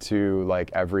advice to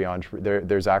like every entrepreneur,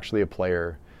 there's actually a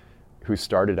player who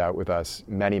started out with us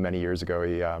many, many years ago.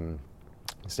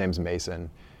 His name's Mason.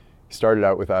 He started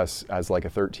out with us as like a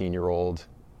 13-year-old,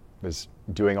 was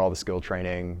doing all the skill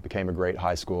training, became a great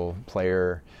high school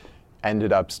player,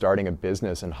 ended up starting a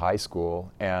business in high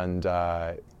school, and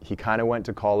he kind of went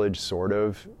to college,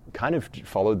 kind of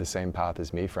followed the same path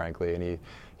as me, frankly, and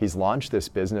he's launched this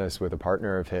business with a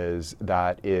partner of his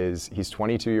he's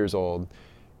 22 years old.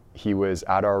 He was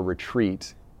at our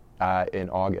retreat in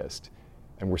August,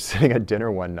 and we're sitting at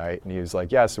dinner one night, and he was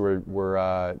like, yeah, so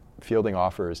we're fielding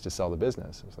offers to sell the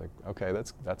business. I was like, okay,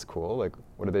 that's cool. Like,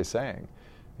 what are they saying?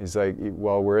 He's like,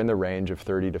 well, we're in the range of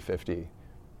 30 to 50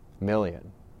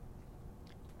 million.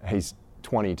 He's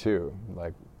 22.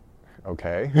 Like,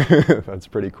 okay, that's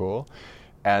pretty cool.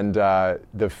 And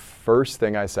the first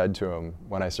thing I said to him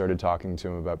when I started talking to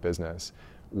him about business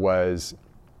was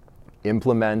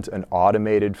implement an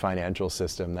automated financial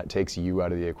system that takes you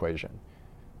out of the equation.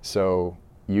 So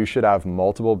you should have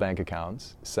multiple bank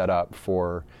accounts set up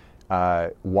for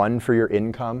one for your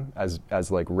income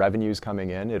as like revenues coming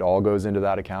in. It all goes into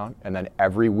that account. And then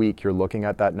every week you're looking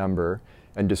at that number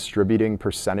and distributing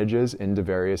percentages into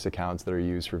various accounts that are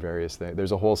used for various things.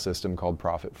 There's a whole system called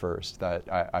Profit First that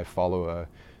I follow a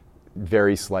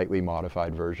very slightly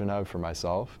modified version of for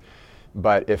myself.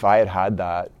 But if I had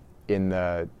that in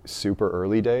the super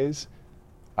early days,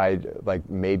 I'd like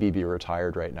maybe be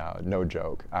retired right now. No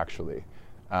joke, actually.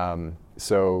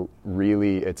 So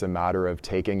really it's a matter of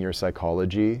taking your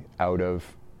psychology out of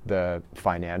the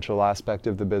financial aspect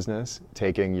of the business,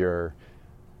 taking your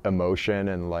emotion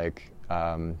and like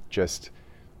the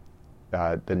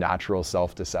natural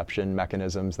self-deception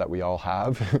mechanisms that we all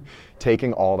have,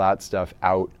 taking all that stuff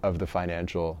out of the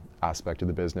financial aspect of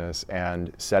the business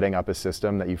and setting up a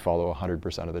system that you follow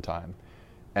 100% of the time.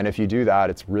 And if you do that,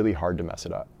 it's really hard to mess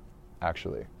it up,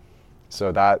 actually.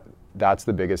 So that's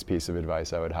the biggest piece of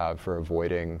advice I would have for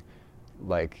avoiding,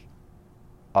 like,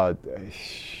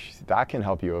 that can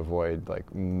help you avoid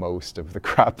like most of the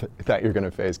crap that you're going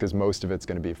to face, because most of it's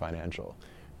going to be financial.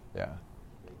 Yeah.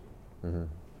 Mm-hmm.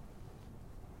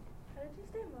 How did you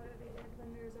stay motivated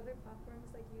when there's other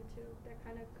platforms like YouTube that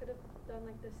kind of could have done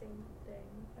like the same thing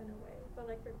in a way,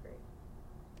 but like for free?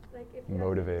 Like if you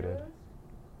Motivated. Have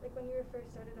videos, like when you were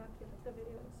first started off, you put the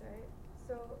videos, right?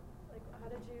 So like how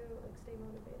did you like stay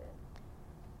motivated?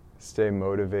 Stay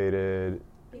motivated.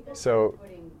 People So.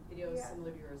 started putting videos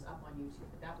similar to yours up on YouTube,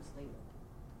 but that was later.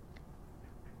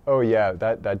 Oh yeah,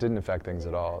 that didn't affect things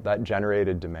at all. That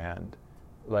generated demand.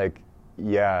 Like,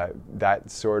 yeah, that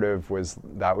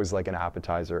was like an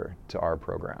appetizer to our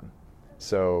program.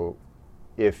 So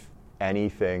if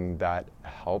anything, that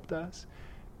helped us.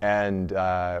 And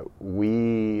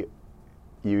we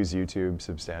use YouTube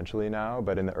substantially now,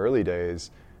 but in the early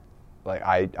days, like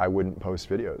I wouldn't post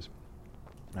videos.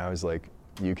 I was like,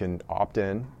 you can opt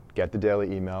in, get the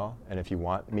daily email, and if you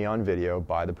want me on video,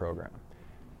 buy the program.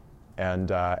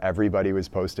 And everybody was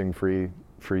posting free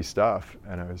stuff,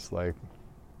 and I was like,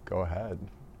 go ahead.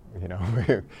 You know,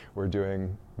 we're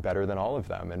doing better than all of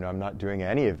them, and I'm not doing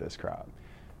any of this crap.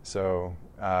 So,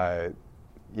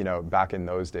 you know, back in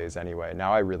those days anyway.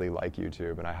 Now I really like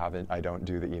YouTube, and I don't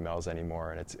do the emails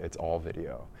anymore, and it's all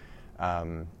video.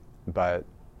 But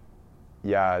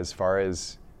yeah, as far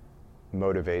as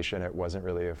motivation, it wasn't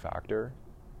really a factor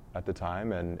at the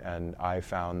time, and I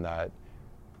found that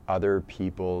other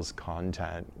people's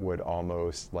content would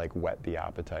almost like whet the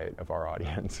appetite of our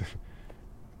audience. This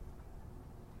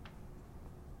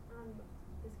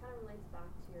kind of relates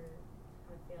back to your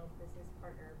kind of failed business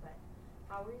partner, but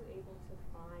how were you able to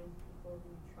find people who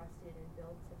you trusted and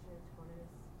build such an autonomous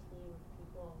team of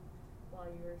people while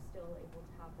you were still able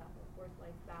to have that like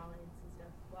work-life balance and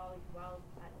stuff while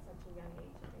at such a young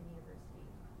age in university?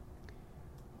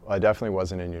 Well, I definitely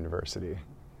wasn't in university.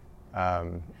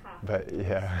 But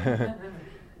yeah.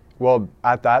 Well,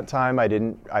 at that time, I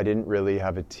didn't really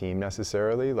have a team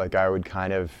necessarily. Like, I would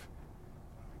kind of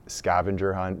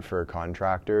scavenger hunt for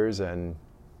contractors, and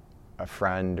a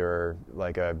friend or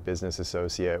like a business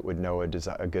associate would know a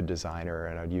good designer,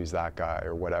 and I'd use that guy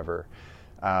or whatever.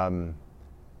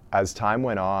 As time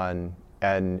went on,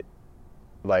 and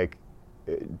like,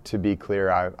 to be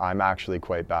clear, I'm actually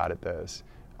quite bad at this.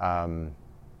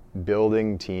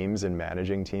 Building teams and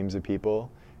managing teams of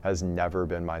people has never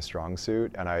been my strong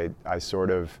suit, and I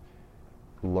sort of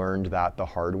learned that the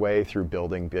hard way through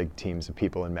building big teams of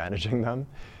people and managing them.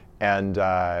 And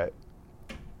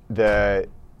the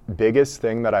biggest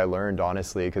thing that I learned,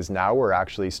 honestly, because now we're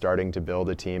actually starting to build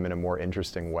a team in a more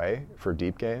interesting way for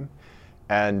Deep Game,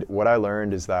 and what I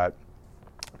learned is that,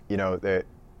 you know, that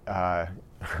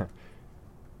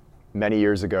many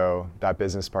years ago, that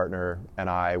business partner and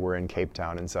I were in Cape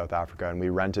Town in South Africa, and we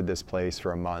rented this place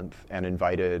for a month and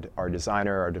invited our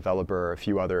designer, our developer, a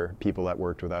few other people that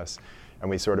worked with us, and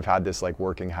we sort of had this like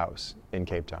working house in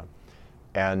Cape Town.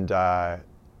 And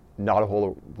not a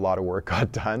whole lot of work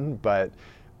got done, but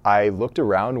I looked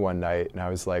around one night and I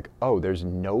was like, oh, there's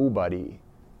nobody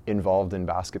involved in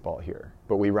basketball here,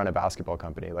 but we run a basketball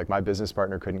company. Like, my business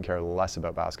partner couldn't care less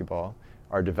about basketball.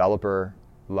 Our developer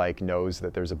like knows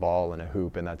that there's a ball and a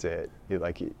hoop and that's it. He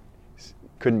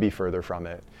couldn't be further from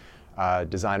it.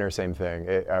 Designer, same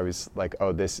thing. I was like,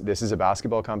 oh, this is a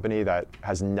basketball company that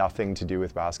has nothing to do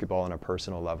with basketball on a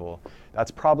personal level. That's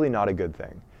probably not a good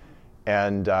thing.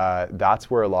 And that's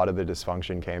where a lot of the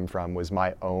dysfunction came from, was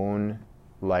my own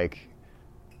like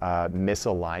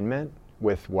misalignment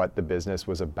with what the business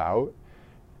was about.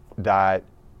 That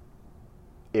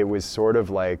it was sort of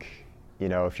like, you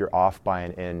know, if you're off by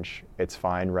an inch, it's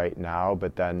fine right now,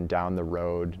 but then down the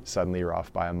road, suddenly you're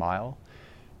off by a mile.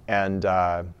 And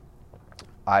I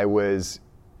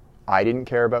didn't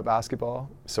care about basketball,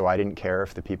 so I didn't care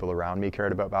if the people around me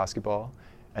cared about basketball.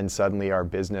 And suddenly our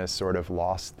business sort of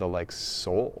lost the like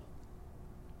soul.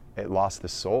 It lost the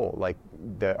soul. Like,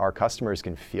 our customers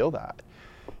can feel that.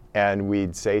 And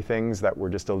we'd say things that were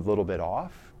just a little bit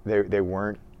off. They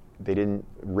didn't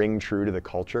ring true to the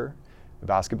culture, the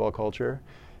basketball culture.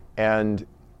 And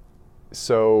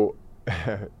so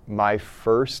my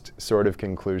first sort of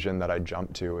conclusion that I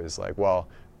jumped to is like, well,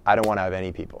 I don't want to have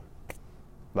any people.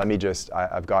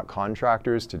 I've got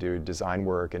contractors to do design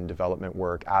work and development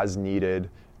work as needed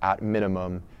at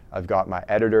minimum. I've got my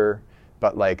editor,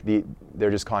 but like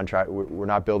they're just we're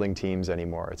not building teams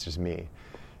anymore. It's just me.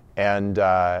 And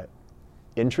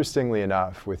interestingly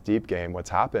enough, with Deep Game, what's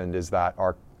happened is that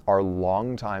our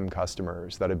longtime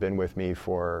customers that have been with me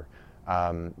for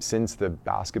since the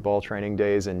basketball training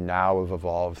days, and now have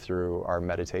evolved through our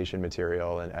meditation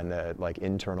material and the like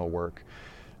internal work,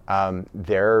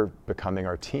 they're becoming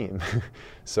our team.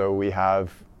 So we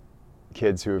have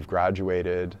kids who have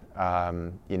graduated,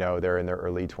 you know, they're in their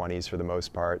early 20s for the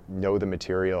most part, know the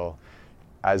material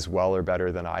as well or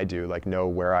better than I do, like know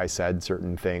where I said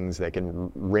certain things. They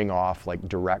can ring off like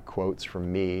direct quotes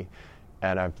from me.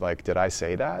 And I'm like, did I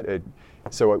say that?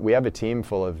 So we have a team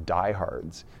full of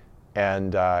diehards,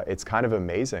 and it's kind of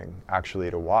amazing actually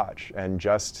to watch. And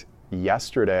just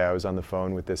yesterday I was on the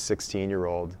phone with this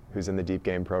 16-year-old who's in the Deep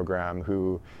Game program,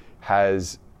 who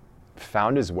has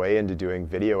found his way into doing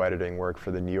video editing work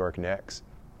for the New York Knicks.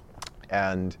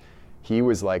 And he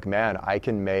was like, man, I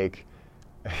can make,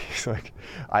 he's like,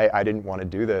 I didn't want to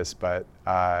do this, but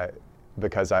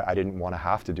because I didn't want to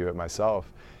have to do it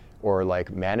myself or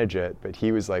like manage it. But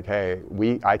he was like, hey,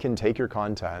 I can take your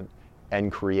content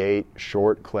and create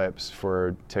short clips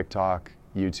for TikTok,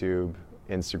 YouTube,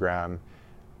 Instagram.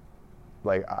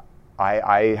 Like,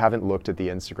 I haven't looked at the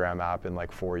Instagram app in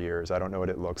like 4 years. I don't know what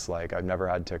it looks like. I've never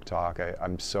had TikTok.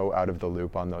 I'm so out of the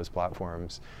loop on those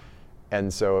platforms.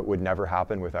 And so it would never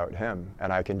happen without him.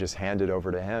 And I can just hand it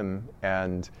over to him,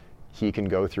 and he can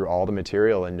go through all the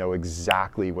material and know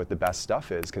exactly what the best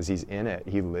stuff is because he's in it.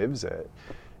 He lives it.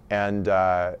 And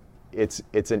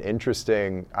it's an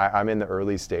interesting, I'm in the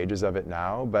early stages of it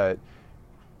now, but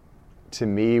to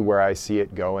me, where I see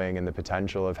it going and the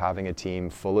potential of having a team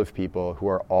full of people who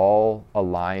are all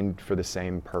aligned for the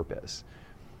same purpose,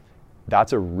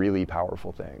 that's a really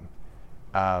powerful thing.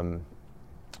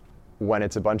 When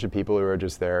it's a bunch of people who are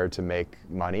just there to make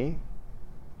money,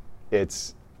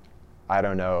 it's, I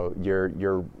don't know,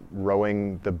 you're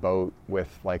rowing the boat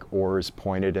with like oars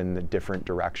pointed in the different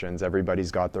directions.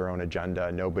 Everybody's got their own agenda.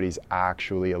 Nobody's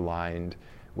actually aligned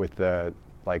with the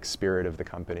like spirit of the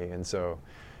company. And so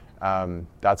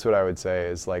That's what I would say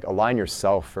is like align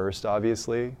yourself first,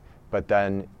 obviously, but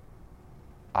then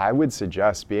I would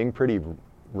suggest being pretty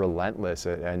relentless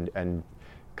and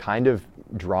kind of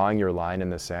drawing your line in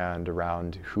the sand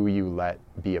around who you let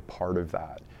be a part of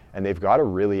that. And they've got to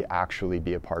really actually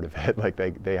be a part of it. Like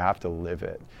they have to live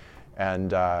it.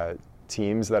 And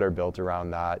teams that are built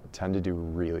around that tend to do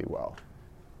really well.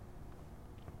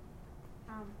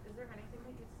 Is there anything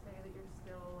that you'd say that you're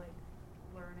still like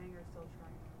learning or still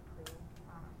trying to improve?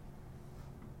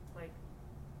 Like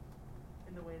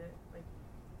in the way that like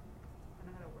I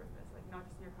don't know how to word this. Like not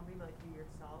just in your company, but like you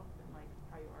yourself and like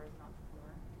how you are as an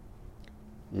entrepreneur.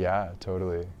 Yeah,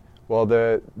 totally. Well,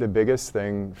 the biggest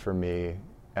thing for me,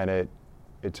 and it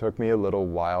took me a little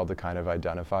while to kind of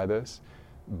identify this,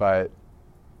 but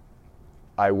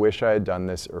I wish I had done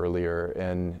this earlier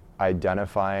in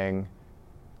identifying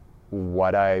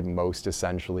what I most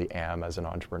essentially am as an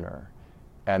entrepreneur.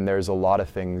 And there's a lot of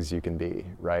things you can be,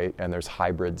 right? And there's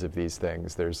hybrids of these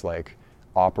things. There's like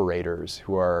operators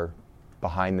who are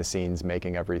behind the scenes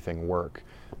making everything work.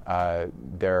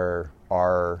 There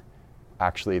are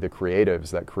actually the creatives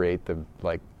that create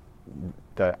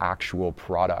the actual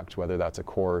product, whether that's a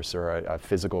course or a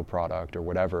physical product or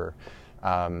whatever.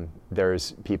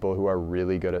 There's people who are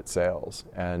really good at sales,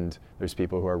 and there's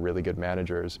people who are really good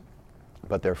managers,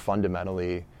 but they're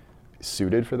fundamentally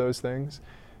suited for those things.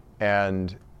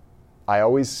 And I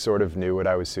always sort of knew what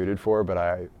I was suited for, but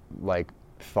I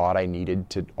thought I needed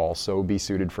to also be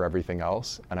suited for everything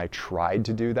else. And I tried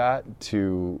to do that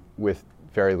with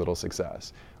very little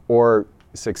success, or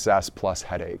success plus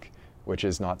headache, which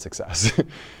is not success.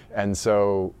 And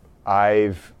so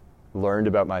I've learned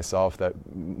about myself that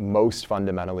most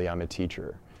fundamentally I'm a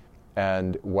teacher.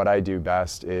 And what I do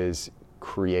best is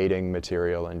creating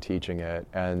material and teaching it.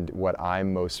 And what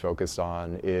I'm most focused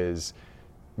on is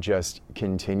just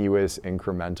continuous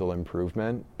incremental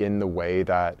improvement in the way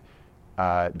that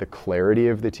the clarity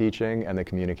of the teaching and the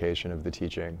communication of the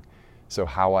teaching. So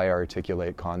how I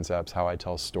articulate concepts, how I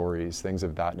tell stories, things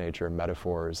of that nature,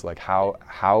 metaphors, like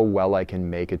how well I can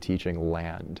make a teaching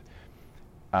land.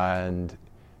 And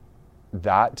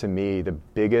that, to me, the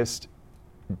biggest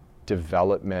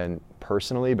development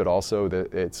personally, but also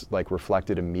it's like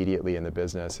reflected immediately in the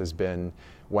business, has been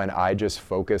when I just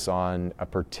focus on a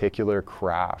particular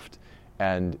craft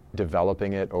and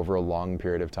developing it over a long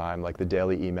period of time, like the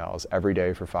daily emails. Every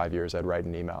day for 5 years, I'd write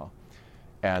an email.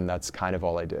 And that's kind of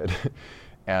all I did.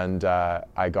 And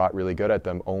I got really good at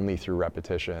them only through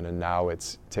repetition. And now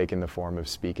it's taken the form of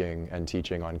speaking and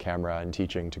teaching on camera and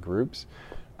teaching to groups.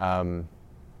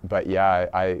 But yeah,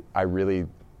 I really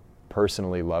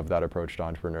personally love that approach to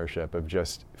entrepreneurship of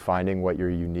just finding what you're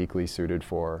uniquely suited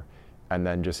for and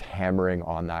then just hammering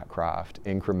on that craft,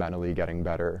 incrementally getting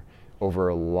better over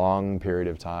a long period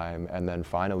of time. And then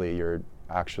finally, you're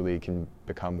actually can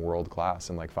become world class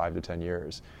in like 5 to 10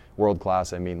 years. World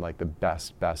class, I mean like the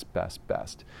best.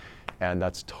 And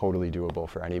that's totally doable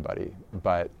for anybody.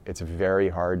 But it's very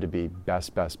hard to be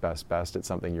best at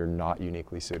something you're not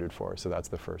uniquely suited for. So that's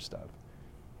the first step.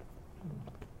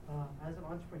 As an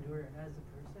entrepreneur and as a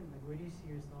person, like where do you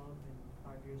see yourself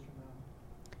in 5 years from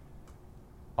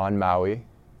now? On Maui,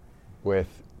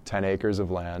 with 10 acres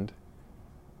of land,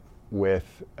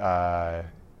 with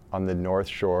on the North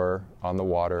Shore, on the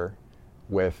water,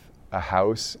 with a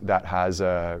house that has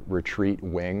a retreat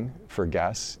wing for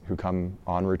guests who come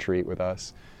on retreat with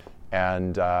us,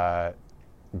 and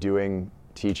doing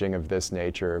teaching of this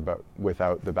nature, but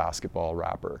without the basketball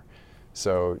wrapper.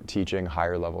 So teaching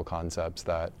higher level concepts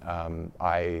that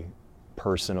I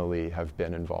personally have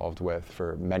been involved with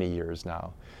for many years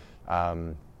now.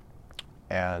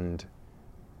 And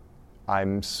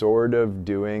I'm sort of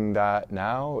doing that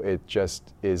now. It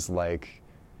just is like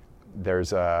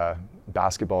there's a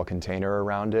basketball container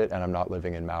around it, and I'm not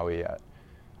living in Maui yet.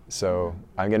 So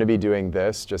I'm going to be doing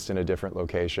this just in a different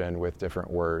location with different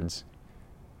words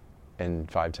in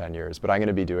 5-10 years. But I'm going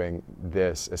to be doing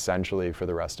this essentially for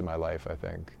the rest of my life, I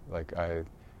think. Like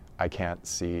I can't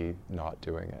see not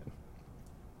doing it.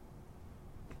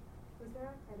 Was there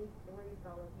any point where you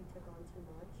felt like you took on too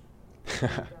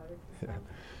much?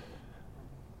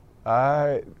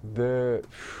 The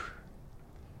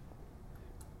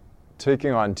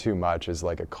taking on too much is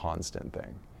like a constant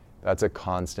thing. That's a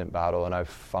constant battle, and I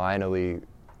finally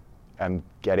am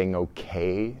getting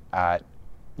okay at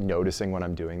noticing when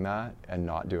I'm doing that and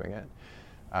not doing it.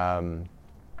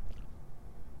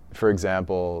 For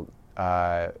example,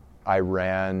 I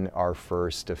ran our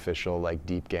first official like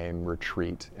deep game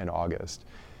retreat in August,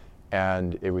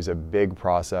 and it was a big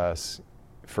process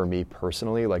for me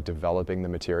personally, like developing the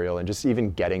material and just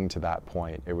even getting to that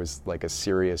point. It was like a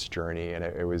serious journey, and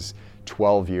it was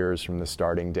 12 years from the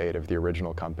starting date of the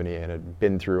original company, and it had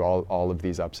been through all of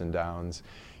these ups and downs.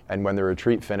 And when the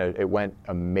retreat finished, it went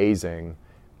amazing,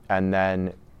 and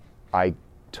then I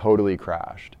totally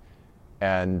crashed.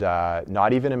 And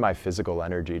not even in my physical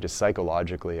energy, just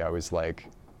psychologically, I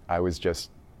was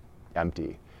just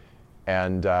empty.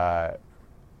 And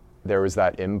there was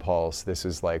that impulse, this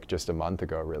is like just a month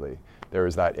ago really, there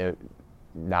was that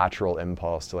natural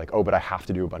impulse to like, oh, but I have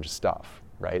to do a bunch of stuff,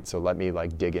 right? So let me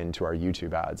like dig into our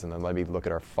YouTube ads, and then let me look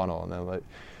at our funnel, and then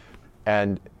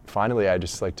and finally I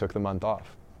just like took the month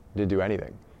off, didn't do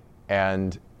anything.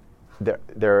 And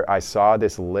I saw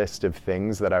this list of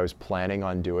things that I was planning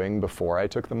on doing before I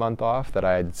took the month off that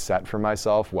I had set for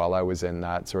myself while I was in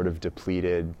that sort of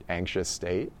depleted, anxious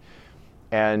state.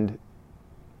 And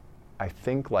I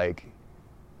think like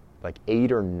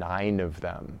 8 or 9 of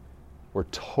them were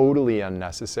totally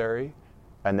unnecessary,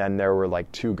 and then there were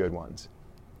like 2 good ones.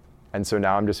 And so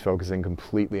now I'm just focusing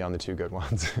completely on the 2 good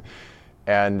ones.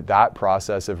 And that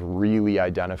process of really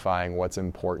identifying what's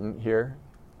important here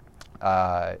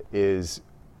is,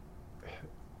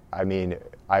 I mean,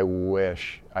 I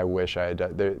wish I had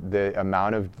done, the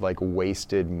amount of like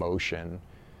wasted motion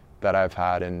that I've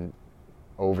had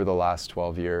over the last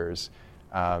 12 years,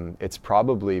 it's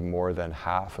probably more than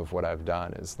half of what I've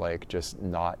done is like just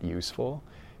not useful.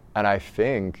 And I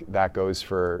think that goes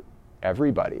for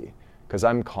everybody, because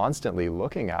I'm constantly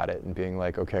looking at it and being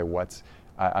like, okay,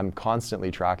 I'm constantly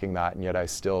tracking that, and yet I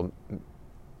still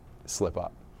slip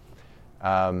up.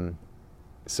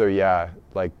 So yeah,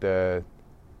 like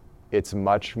it's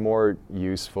much more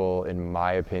useful, in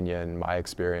my opinion, my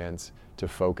experience, to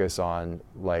focus on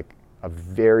like a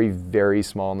very, very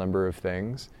small number of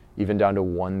things, even down to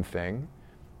one thing,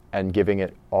 and giving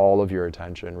it all of your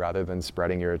attention rather than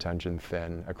spreading your attention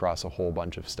thin across a whole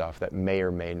bunch of stuff that may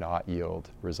or may not yield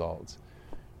results.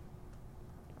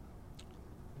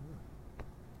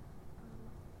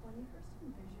 When you first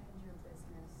envisioned your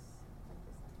business, like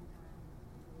the second time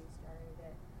you started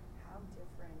it, how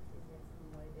different is it from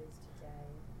what it is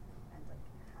today? And like,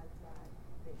 has that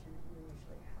vision that you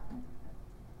initially had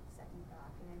set you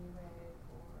back in any way,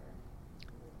 or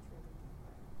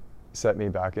Set me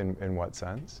back in what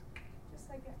sense? just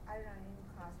like, I don't know, in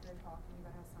class we were talking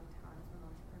about how sometimes when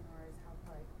entrepreneurs have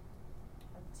like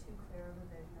too clear of a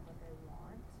vision of what they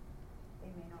want, they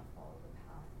may not follow the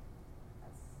path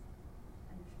that's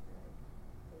initially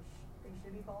like they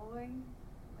should be following,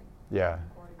 like Yeah.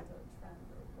 according to trends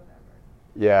or whatever.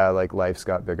 Yeah, like life's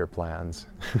got bigger plans.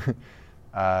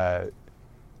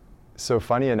 So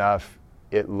funny enough,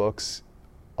 it looks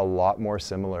a lot more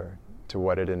similar to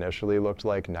what it initially looked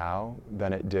like now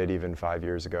than it did even 5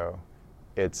 years ago.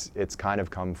 It's kind of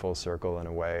come full circle in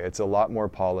a way. It's a lot more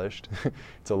polished.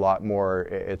 It's a lot more,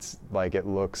 it's like it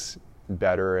looks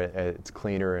better, it's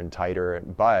cleaner and tighter,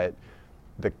 but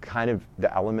the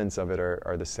elements of it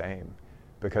are the same,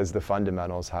 because the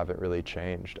fundamentals haven't really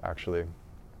changed, actually.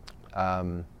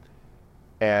 And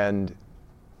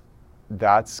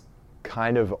that's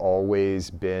kind of always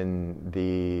been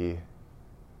the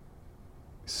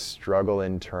struggle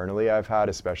internally I've had,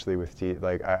 especially with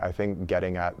like I think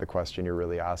getting at the question you're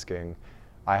really asking,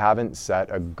 I haven't set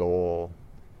a goal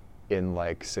in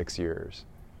like 6 years.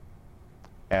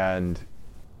 And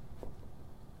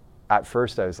at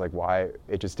first I was like, why?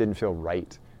 It just didn't feel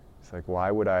right. It's like, why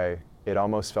would I? It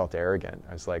almost felt arrogant.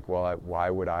 I was like, well, why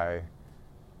would I?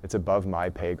 It's above my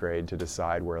pay grade to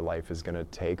decide where life is going to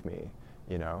take me,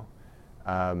 you know?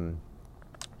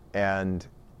 And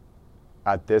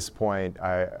at this point,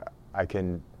 I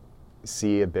can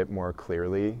see a bit more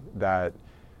clearly that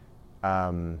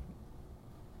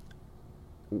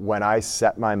when I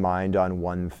set my mind on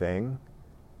one thing,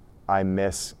 I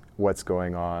miss what's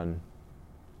going on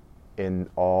in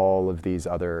all of these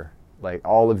other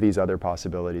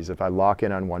possibilities. If I lock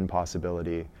in on one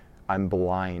possibility, I'm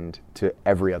blind to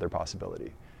every other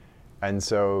possibility. And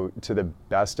so to the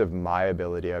best of my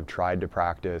ability, I've tried to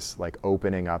practice like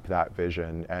opening up that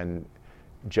vision and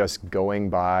just going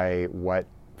by what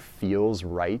feels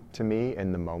right to me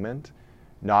in the moment,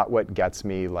 not what gets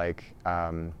me like,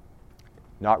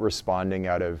 not responding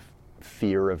out of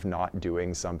fear of not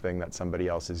doing something that somebody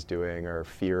else is doing, or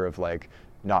fear of like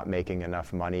not making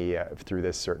enough money through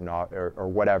this certain or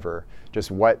whatever.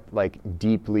 Just what like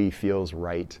deeply feels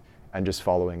right, and just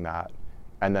following that,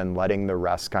 and then letting the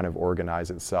rest kind of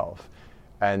organize itself.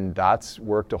 And that's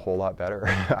worked a whole lot better,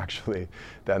 actually,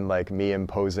 than like me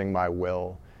imposing my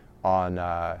will on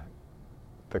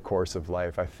the course of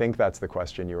life. I think that's the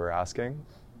question you were asking.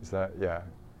 Is that, yeah.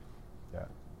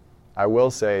 I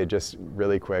will say, just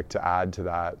really quick to add to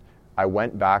that, I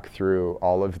went back through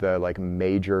all of the like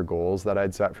major goals that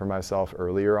I'd set for myself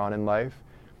earlier on in life,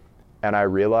 and I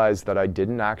realized that I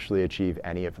didn't actually achieve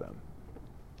any of them,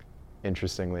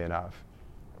 interestingly enough.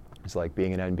 It's like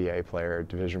being an NBA player,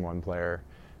 Division I player,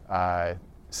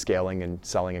 scaling and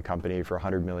selling a company for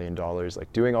 $100 million,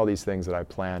 like doing all these things that I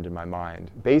planned in my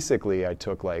mind. Basically, I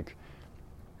took like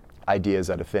ideas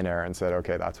out of thin air and said,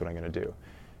 okay, that's what I'm going to do.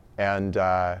 And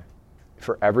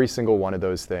for every single one of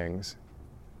those things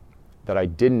that I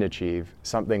didn't achieve,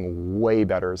 something way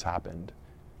better has happened.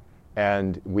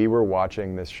 And we were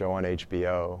watching this show on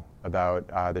HBO about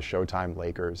the Showtime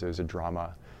Lakers. It was a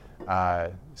drama.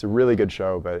 It's a really good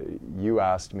show, but you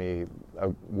asked me,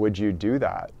 would you do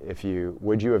that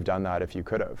would you have done that if you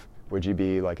could have? Would you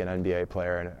be like an NBA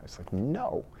player? And I was like,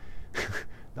 no,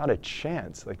 not a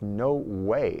chance. Like, no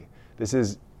way. This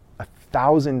is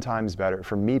 1,000 times better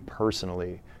for me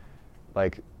personally.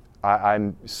 Like,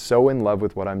 I'm so in love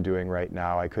with what I'm doing right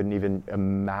now. I couldn't even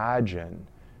imagine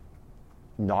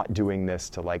not doing this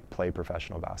to like play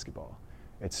professional basketball.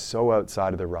 It's so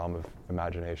outside of the realm of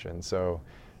imagination. So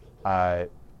I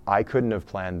couldn't have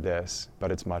planned this,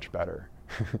 but it's much better.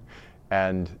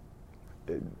 And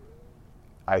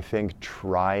I think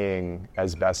trying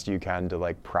as best you can to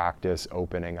like practice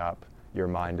opening up your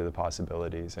mind to the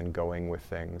possibilities and going with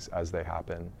things as they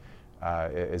happen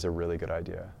is a really good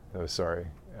idea. Oh, sorry.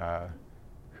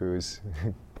 Who's?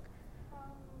 This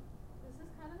is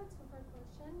kind of a two-part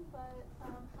question, but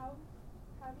how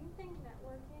do you think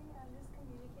networking and just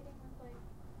communicating with like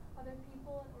other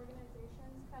people and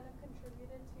organizations kind of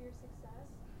contributed to your success?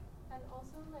 And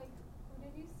also, like, who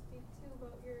did you speak to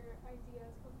about your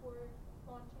ideas before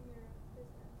launching your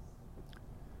business?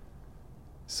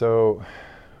 So,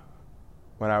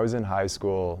 when I was in high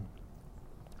school,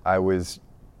 I was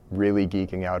really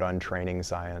geeking out on training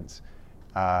science.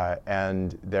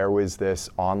 And there was this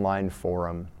online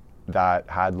forum that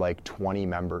had like 20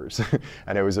 members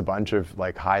and it was a bunch of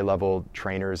like high-level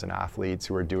trainers and athletes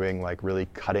who were doing like really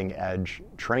cutting-edge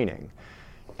training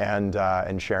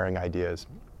and sharing ideas.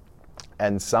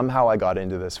 And somehow I got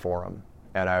into this forum,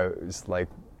 and I was like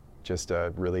just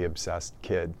a really obsessed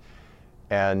kid.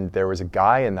 And there was a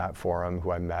guy in that forum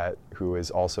who I met who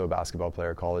is also a basketball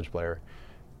player, college player,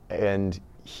 and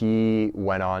he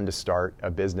went on to start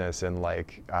a business and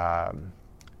like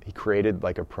he created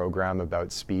like a program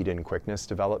about speed and quickness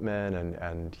development,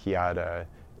 and he had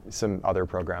some other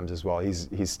programs as well. He's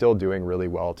still doing really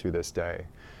well to this day.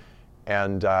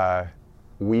 And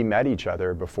we met each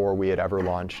other before we had ever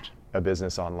launched a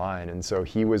business online, and so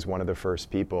he was one of the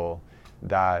first people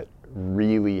that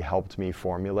really helped me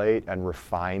formulate and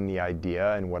refine the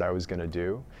idea and what I was going to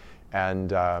do.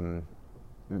 And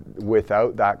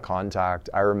without that contact,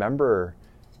 I remember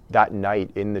that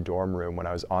night in the dorm room when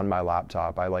I was on my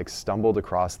laptop, I like stumbled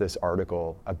across this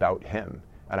article about him,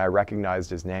 and I recognized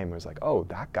his name. I was like, oh,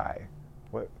 that guy.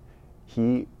 What?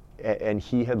 He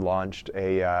had launched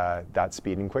that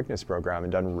speed and quickness program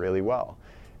and done really well.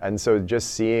 And so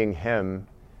just seeing him,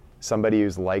 somebody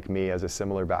who's like me, has a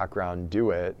similar background,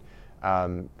 do it,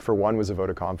 for one was a vote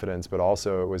of confidence, but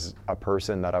also it was a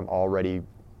person that I'm already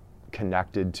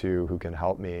connected to who can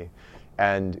help me.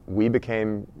 And we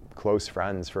became close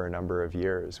friends for a number of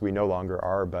years. We no longer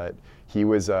are, but he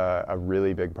was a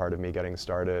really big part of me getting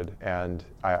started. And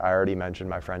I already mentioned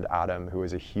my friend Adam, who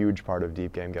was a huge part of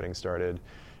Deep Game getting started.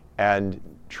 And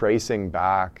tracing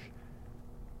back,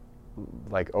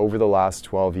 like over the last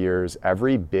 12 years,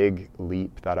 every big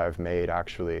leap that I've made,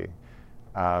 actually,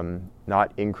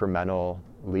 not incremental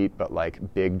leap, but like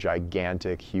big,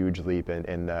 gigantic, huge leap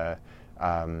in the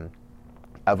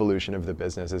evolution of the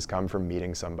business has come from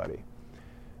meeting somebody.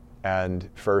 And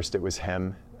first it was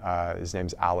him, his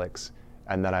name's Alex,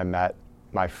 and then I met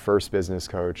my first business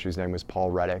coach, whose name was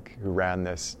Paul Reddick, who ran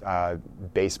this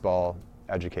baseball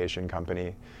education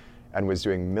company and was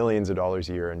doing millions of dollars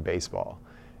a year in baseball.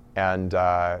 And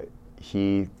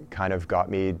he kind of got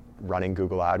me running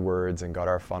Google AdWords and got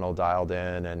our funnel dialed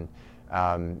in,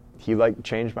 and he like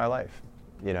changed my life,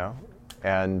 you know.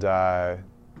 And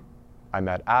I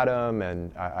met Adam,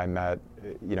 and I met,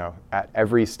 you know, at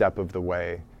every step of the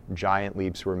way, giant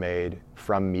leaps were made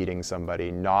from meeting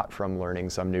somebody, not from learning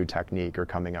some new technique or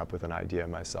coming up with an idea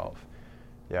myself.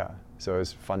 Yeah, so it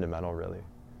was fundamental, really.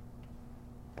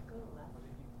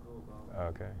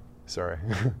 Okay, sorry.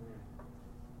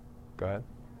 Go ahead.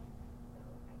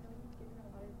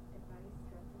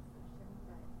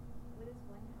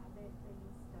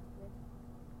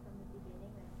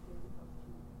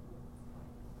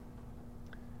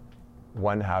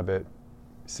 One habit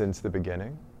since the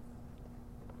beginning?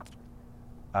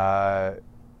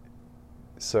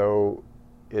 So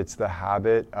it's the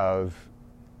habit of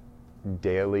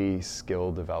daily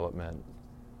skill development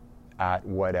at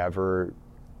whatever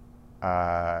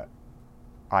I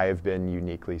have been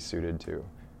uniquely suited to.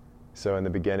 So in the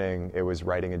beginning, it was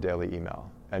writing a daily email.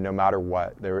 And no matter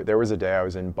what, there was a day I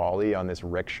was in Bali on this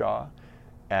rickshaw,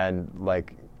 and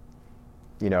like,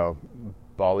 you know,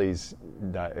 Bali's,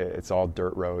 it's all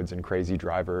dirt roads and crazy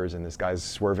drivers, and this guy's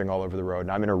swerving all over the road,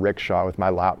 and I'm in a rickshaw with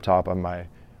my laptop on my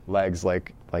legs,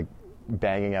 like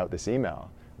banging out this email,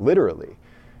 literally.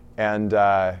 And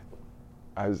I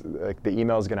was like, the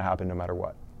email is going to happen no matter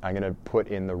what. I'm going to put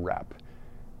in the rep.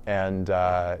 And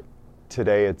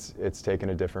today it's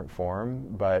taken a different form,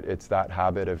 but it's that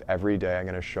habit of every day I'm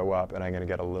going to show up and I'm going to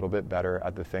get a little bit better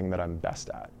at the thing that I'm best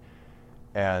at.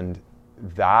 And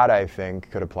that, I think,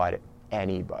 could apply to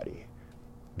anybody.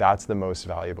 That's the most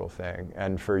valuable thing.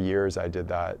 And for years I did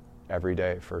that every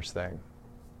day, first thing.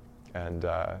 And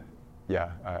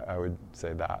yeah, I would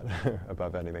say that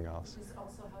above anything else. Which is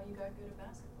also how you got good at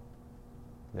basketball.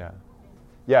 Yeah.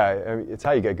 Yeah, I mean, it's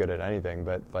how you get good at anything,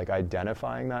 but like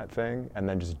identifying that thing and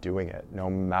then just doing it no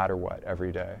matter what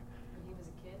every day. When he was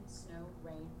a kid, snow,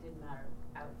 rain, didn't matter.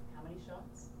 Out how many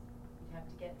shots? You'd have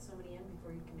to get so many in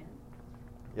before you come in.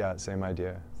 Yeah, same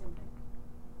idea. Same thing.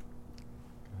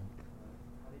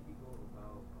 How did you go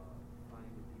about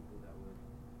finding the people that would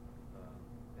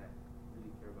that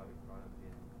really care about your product and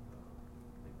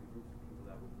like the groups of people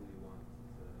that would really want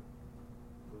to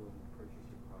go and purchase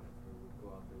your product or would go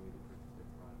out their way to purchase their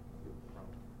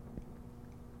product?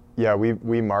 Yeah,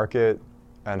 we market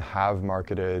and have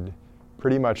marketed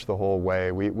pretty much the whole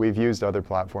way. We've used other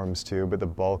platforms too, but the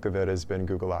bulk of it has been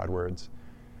Google AdWords.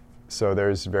 So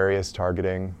there's various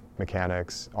targeting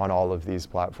mechanics on all of these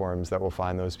platforms that will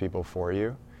find those people for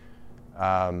you.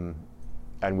 And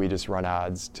we just run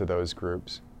ads to those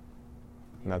groups.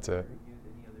 And that's it. Use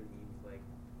any other means, like,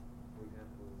 for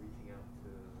example, reaching out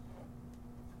to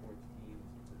sports teams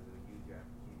to use your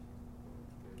application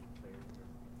for their players or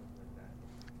something like that?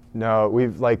 No,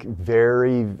 we've like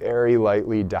very, very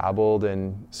lightly dabbled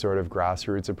in sort of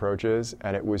grassroots approaches,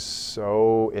 and it was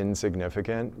so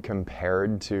insignificant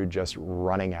compared to just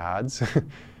running ads.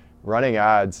 Running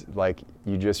ads, like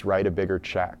you just write a bigger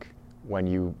check when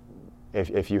you,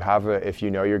 if you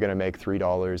know you're going to make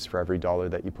 $3 for every dollar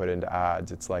that you put into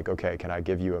ads. It's like, okay, can I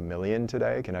give you $1 million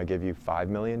today? Can I give you $5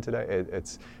 million today?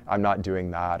 I'm not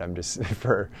doing that. I'm just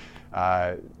for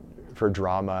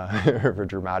drama or for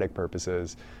dramatic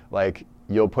purposes. Like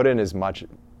you'll put in as much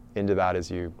into that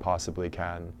as you possibly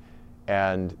can.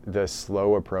 And the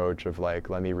slow approach of like,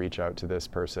 let me reach out to this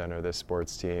person or this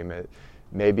sports team,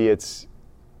 maybe it's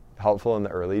helpful in the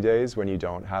early days when you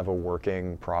don't have a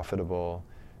working, profitable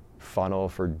funnel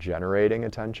for generating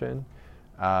attention.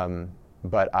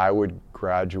 But I would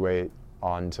graduate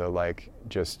onto like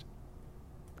just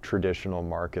traditional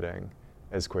marketing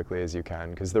as quickly as you can,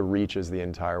 because the reach is the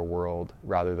entire world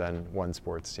rather than one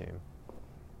sports team.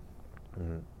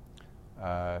 Mm-hmm.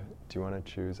 Do you want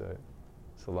to choose a?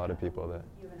 It's a lot of people that.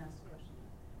 You haven't asked a question.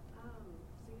 So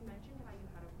you mentioned how you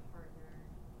had a partner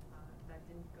that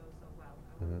didn't go so well.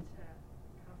 I Mm-hmm. wanted to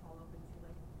kind of follow up and see,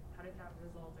 like, how did that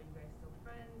resolve? Are you guys still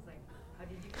friends? Like, how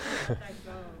did you let that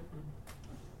go?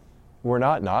 We're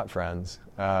not friends.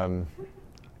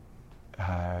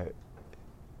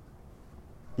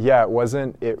 Yeah, it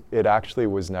wasn't. It actually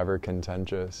was never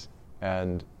contentious,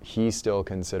 and he still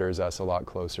considers us a lot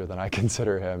closer than I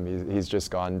consider him. He's just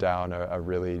gone down a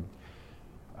really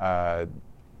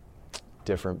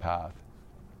different path.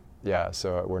 Yeah,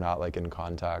 so we're not like in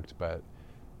contact, but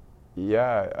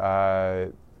yeah,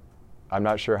 I'm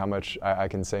not sure how much I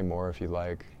can say more if you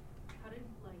like. How did,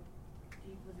 like,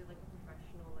 was it like a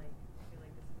professional, like, I feel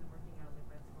like this isn't working out, like,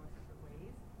 let's go separate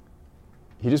ways?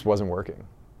 He just wasn't working.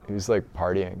 He was like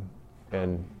partying,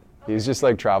 and he was just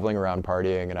like traveling around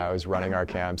partying, and I was running our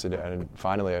camps, and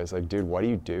finally I was like, dude, what do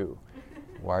you do?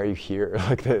 Why are you here?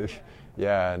 Like that,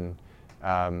 yeah,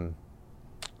 and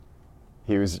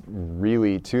he was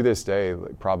really, to this day,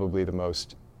 like, probably the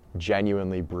most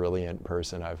genuinely brilliant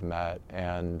person I've met,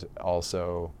 and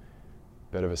also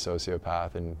a bit of a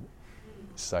sociopath and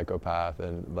psychopath,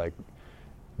 and like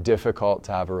difficult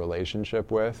to have a relationship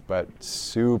with, but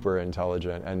super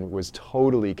intelligent and was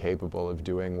totally capable of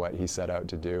doing what he set out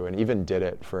to do, and even did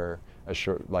it for a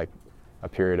short, like a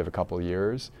period of a couple of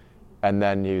years, and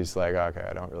then he was like, okay,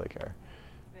 I don't really care,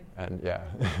 and yeah.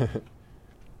 Okay,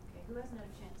 who hasn't had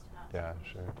a chance to ask? Yeah,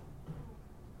 sure.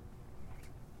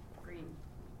 Green.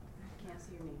 Can't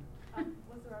see your name.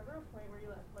 Was there ever a point where you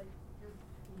let like your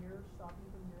fear stop you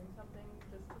from doing something,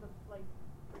 just to the like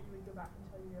where you would go back and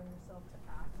tell your younger self to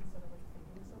act instead of like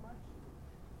thinking so much?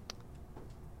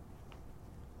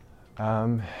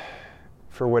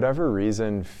 For whatever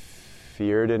reason,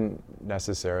 fear didn't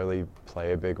necessarily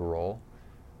play a big role.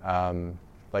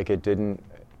 Like it didn't,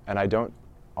 and I don't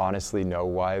honestly know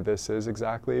why this is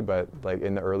exactly, but like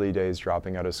in the early days,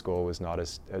 dropping out of school was not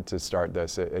to start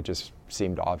this. It just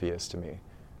seemed obvious to me.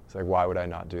 It's like, why would I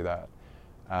not do that?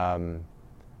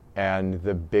 And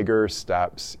the bigger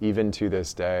steps, even to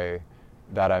this day,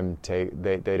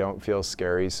 that they don't feel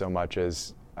scary so much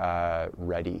as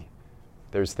ready.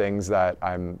 There's things that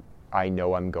I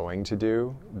know I'm going to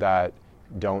do that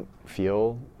don't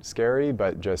feel scary,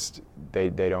 but just they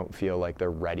don't feel like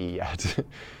they're ready yet.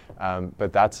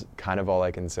 But that's kind of all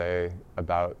I can say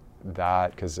about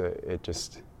that, because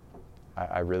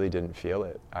I really didn't feel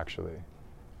it, actually.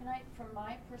 And from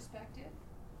my perspective,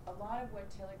 a lot of what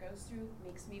Taylor goes through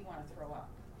makes me want to throw up.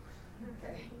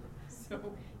 Okay, so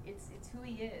it's who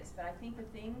he is. But I think the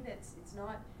thing it's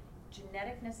not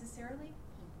genetic necessarily.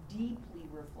 He deeply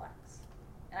reflects,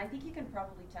 and I think you can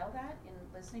probably tell that in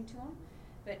listening to him.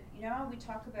 But you know how we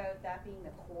talk about that being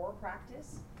the core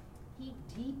practice? He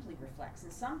deeply reflects,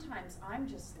 and sometimes I'm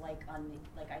just like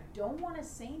I don't want to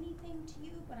say anything to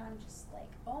you, but I'm just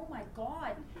like, oh my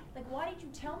God, like why did you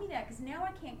tell me that? Because now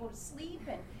I can't go to sleep,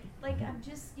 and like I'm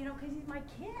just, you know, because he's my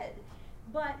kid.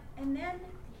 And then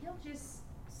he'll just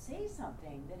say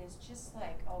something that is just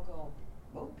like, I'll go,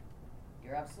 oh,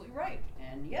 you're absolutely right,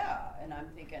 and yeah, and I'm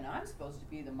thinking I'm supposed to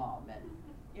be the mom, and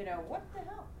you know, what the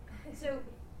hell? So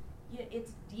yeah,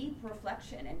 it's deep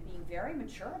reflection and being very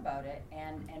mature about it,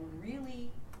 and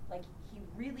really, like he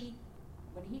really,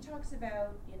 when he talks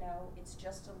about, you know, it's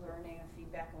just a learning, a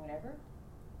feedback and whatever,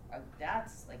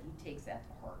 that's like he takes that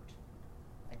to heart.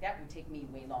 Like that would take me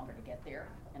way longer to get there,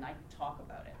 and I talk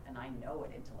about it and I know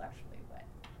it intellectually, but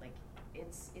like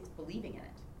it's believing in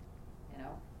it, you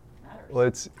know, matters.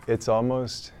 Well, it's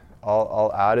almost,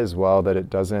 I'll add as well that it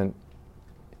doesn't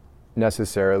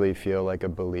necessarily feel like a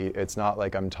belief. It's not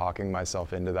like I'm talking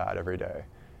myself into that every day.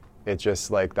 It's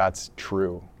just like that's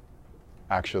true,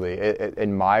 actually.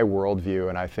 In my worldview,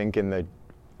 and I think in the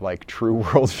like true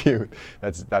worldview,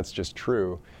 that's just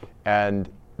true. And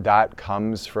that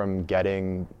comes from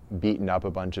getting beaten up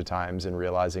a bunch of times and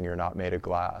realizing you're not made of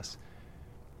glass.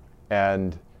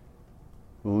 And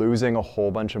losing a whole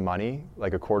bunch of money,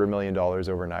 like $250,000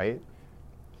 overnight,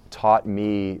 taught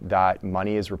me that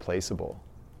money is replaceable,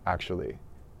 actually.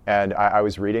 And I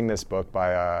was reading this book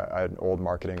by an old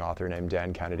marketing author named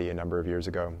Dan Kennedy a number of years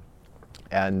ago.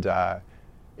 And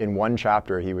in one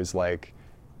chapter, he was like,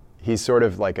 he's sort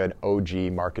of like an OG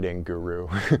marketing guru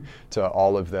to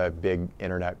all of the big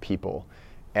internet people.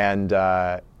 And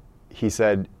he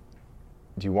said,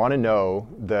 do you want to know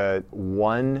the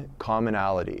one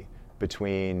commonality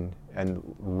between, and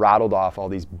rattled off all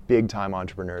these big time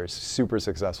entrepreneurs, super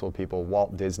successful people,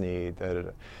 Walt Disney,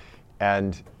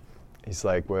 and he's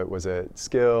like, what was it,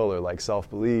 skill or like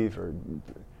self-belief, or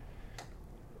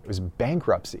it was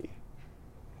bankruptcy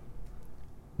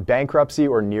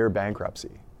or near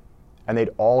bankruptcy. And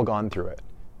they'd all gone through it.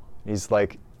 He's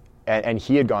like, and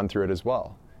he had gone through it as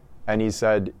well. And he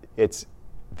said, it's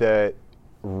the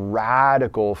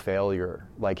radical failure,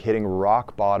 like hitting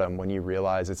rock bottom when you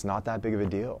realize it's not that big of a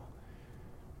deal.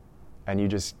 And you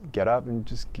just get up and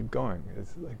just keep going.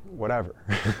 It's like, whatever.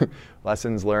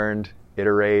 Lessons learned,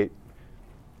 iterate,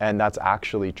 and that's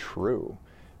actually true.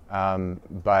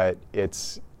 But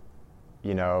it's,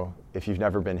 you know, if you've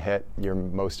never been hit, you're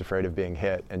most afraid of being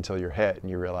hit until you're hit and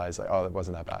you realize, like, oh, it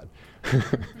wasn't that bad.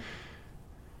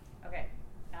 Okay.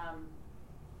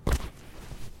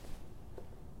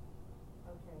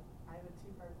 Okay, I have a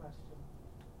two-part question.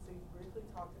 So you briefly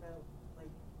talked about like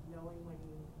knowing when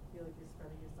you feel like you're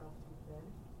spreading yourself too thin.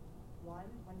 One,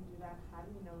 when you do that, how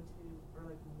do you know or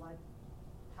like what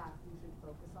path you should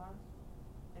focus on?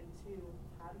 And two,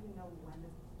 how do you know when to,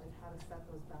 like how to set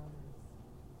those boundaries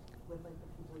with like the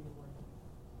people you're working with?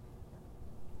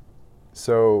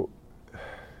 So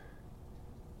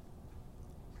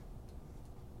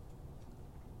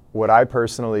what I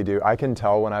personally do, I can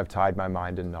tell when I've tied my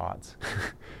mind in knots.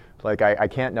 Like I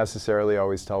can't necessarily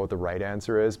always tell what the right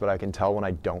answer is, but I can tell when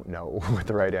I don't know what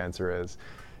the right answer is.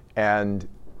 And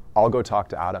I'll go talk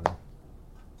to Adam,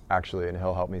 actually, and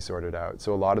he'll help me sort it out.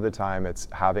 So a lot of the time it's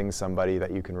having somebody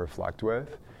that you can reflect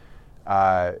with,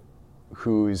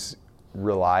 who's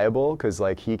reliable, because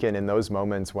like he can, in those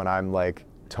moments when I'm like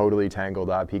totally tangled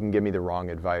up, he can give me the wrong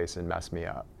advice and mess me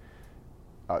up.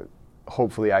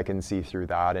 Hopefully I can see through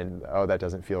that and, oh, that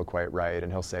doesn't feel quite right,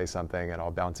 and he'll say something and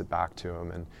I'll bounce it back to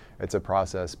him, and it's a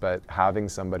process. But having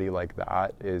somebody like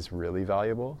that is really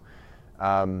valuable.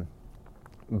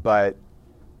 But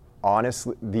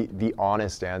honestly, the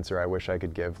honest answer I wish I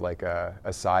could give, like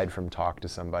aside from talk to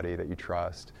somebody that you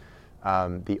trust,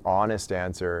 the honest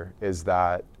answer is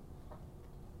that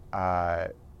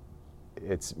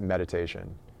it's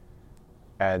meditation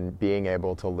and being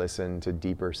able to listen to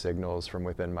deeper signals from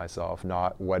within myself,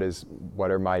 not what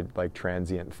are my like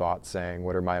transient thoughts saying,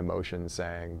 what are my emotions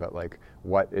saying, but like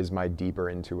what is my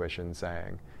deeper intuition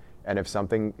saying. And if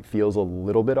something feels a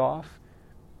little bit off,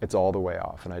 it's all the way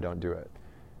off and I don't do it.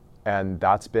 And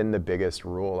that's been the biggest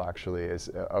rule actually, is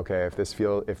okay, if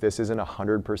this isn't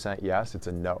 100% yes, it's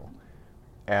a no.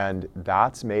 And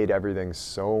that's made everything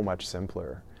so much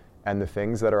simpler. And the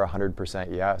things that are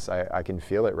 100% yes, I can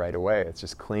feel it right away. It's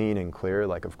just clean and clear,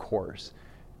 like of course.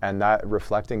 And that,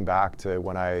 reflecting back to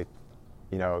when I,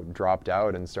 dropped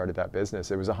out and started that business,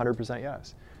 it was 100%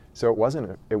 yes. So it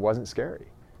wasn't scary.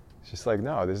 It's just like,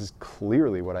 no, this is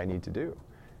clearly what I need to do.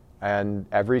 And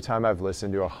every time I've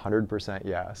listened to 100%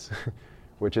 yes,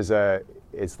 which is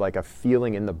it's like a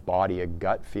feeling in the body, a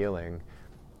gut feeling,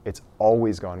 it's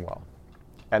always gone well.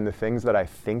 And the things that I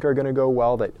think are going to go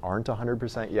well that aren't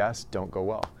 100% yes don't go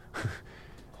well.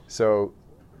 So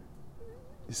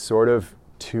sort of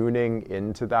tuning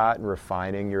into that and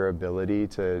refining your ability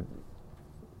to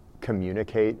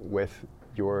communicate with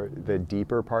the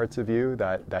deeper parts of you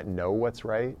that know what's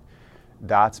right,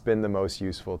 that's been the most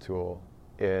useful tool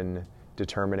in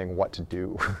determining what to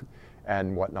do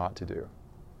and what not to do.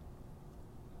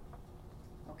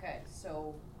 Okay,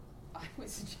 so I would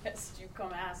suggest you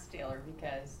come ask Taylor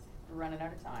because we're running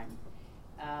out of time.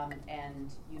 And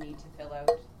you need to fill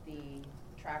out the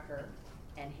tracker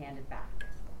and hand it back,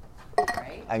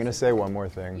 right? I'm going to say one more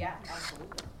thing. Yeah, absolutely.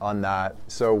 On that.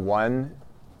 So one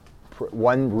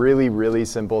really, really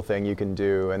simple thing you can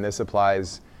do, and this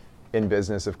applies in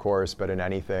business, of course, but in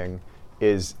anything,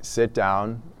 is sit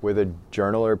down with a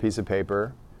journal or a piece of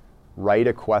paper, write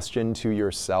a question to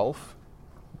yourself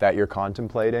that you're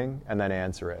contemplating, and then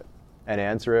answer it. And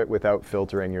answer it without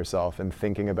filtering yourself and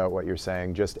thinking about what you're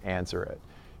saying. Just answer it.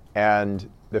 And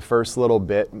the first little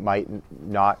bit might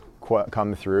not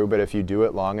come through, but if you do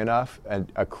it long enough,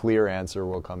 a clear answer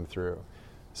will come through.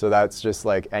 So that's just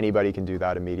like anybody can do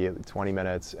that immediately, 20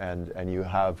 minutes, and you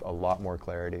have a lot more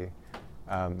clarity.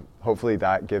 Hopefully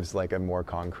that gives like a more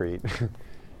concrete.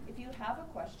 If you have a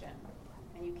question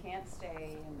and you can't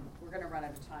stay, and we're going to run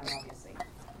out of time obviously,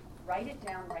 write it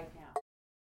down right now.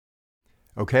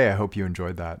 Okay, I hope you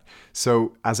enjoyed that.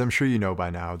 So, as I'm sure you know by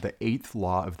now, the 8th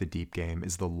law of the Deep Game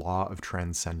is the law of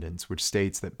transcendence, which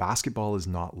states that basketball is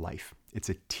not life. It's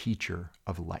a teacher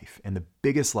of life. And the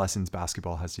biggest lessons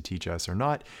basketball has to teach us are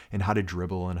not in how to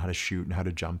dribble and how to shoot and how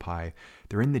to jump high.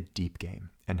 They're in the deep game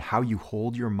and how you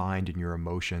hold your mind and your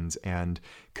emotions and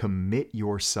commit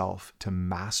yourself to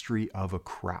mastery of a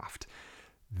craft.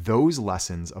 Those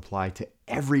lessons apply to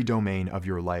every domain of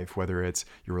your life, whether it's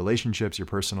your relationships, your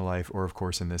personal life, or of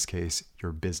course, in this case,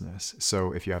 your business.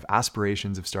 So if you have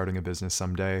aspirations of starting a business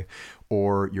someday,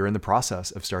 or you're in the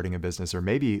process of starting a business, or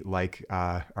maybe like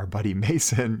our buddy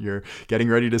Mason, you're getting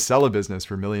ready to sell a business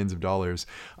for millions of dollars,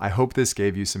 I hope this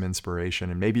gave you some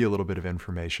inspiration and maybe a little bit of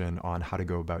information on how to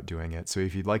go about doing it. So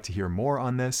if you'd like to hear more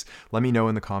on this, let me know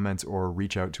in the comments or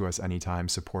reach out to us anytime,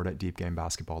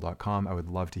 support@deepgamebasketball.com. I would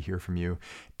love to hear from you.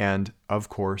 And of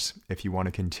course, if you want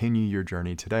to continue your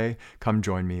journey today, come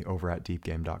join me over at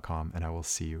deepgame.com and I will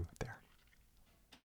see you there.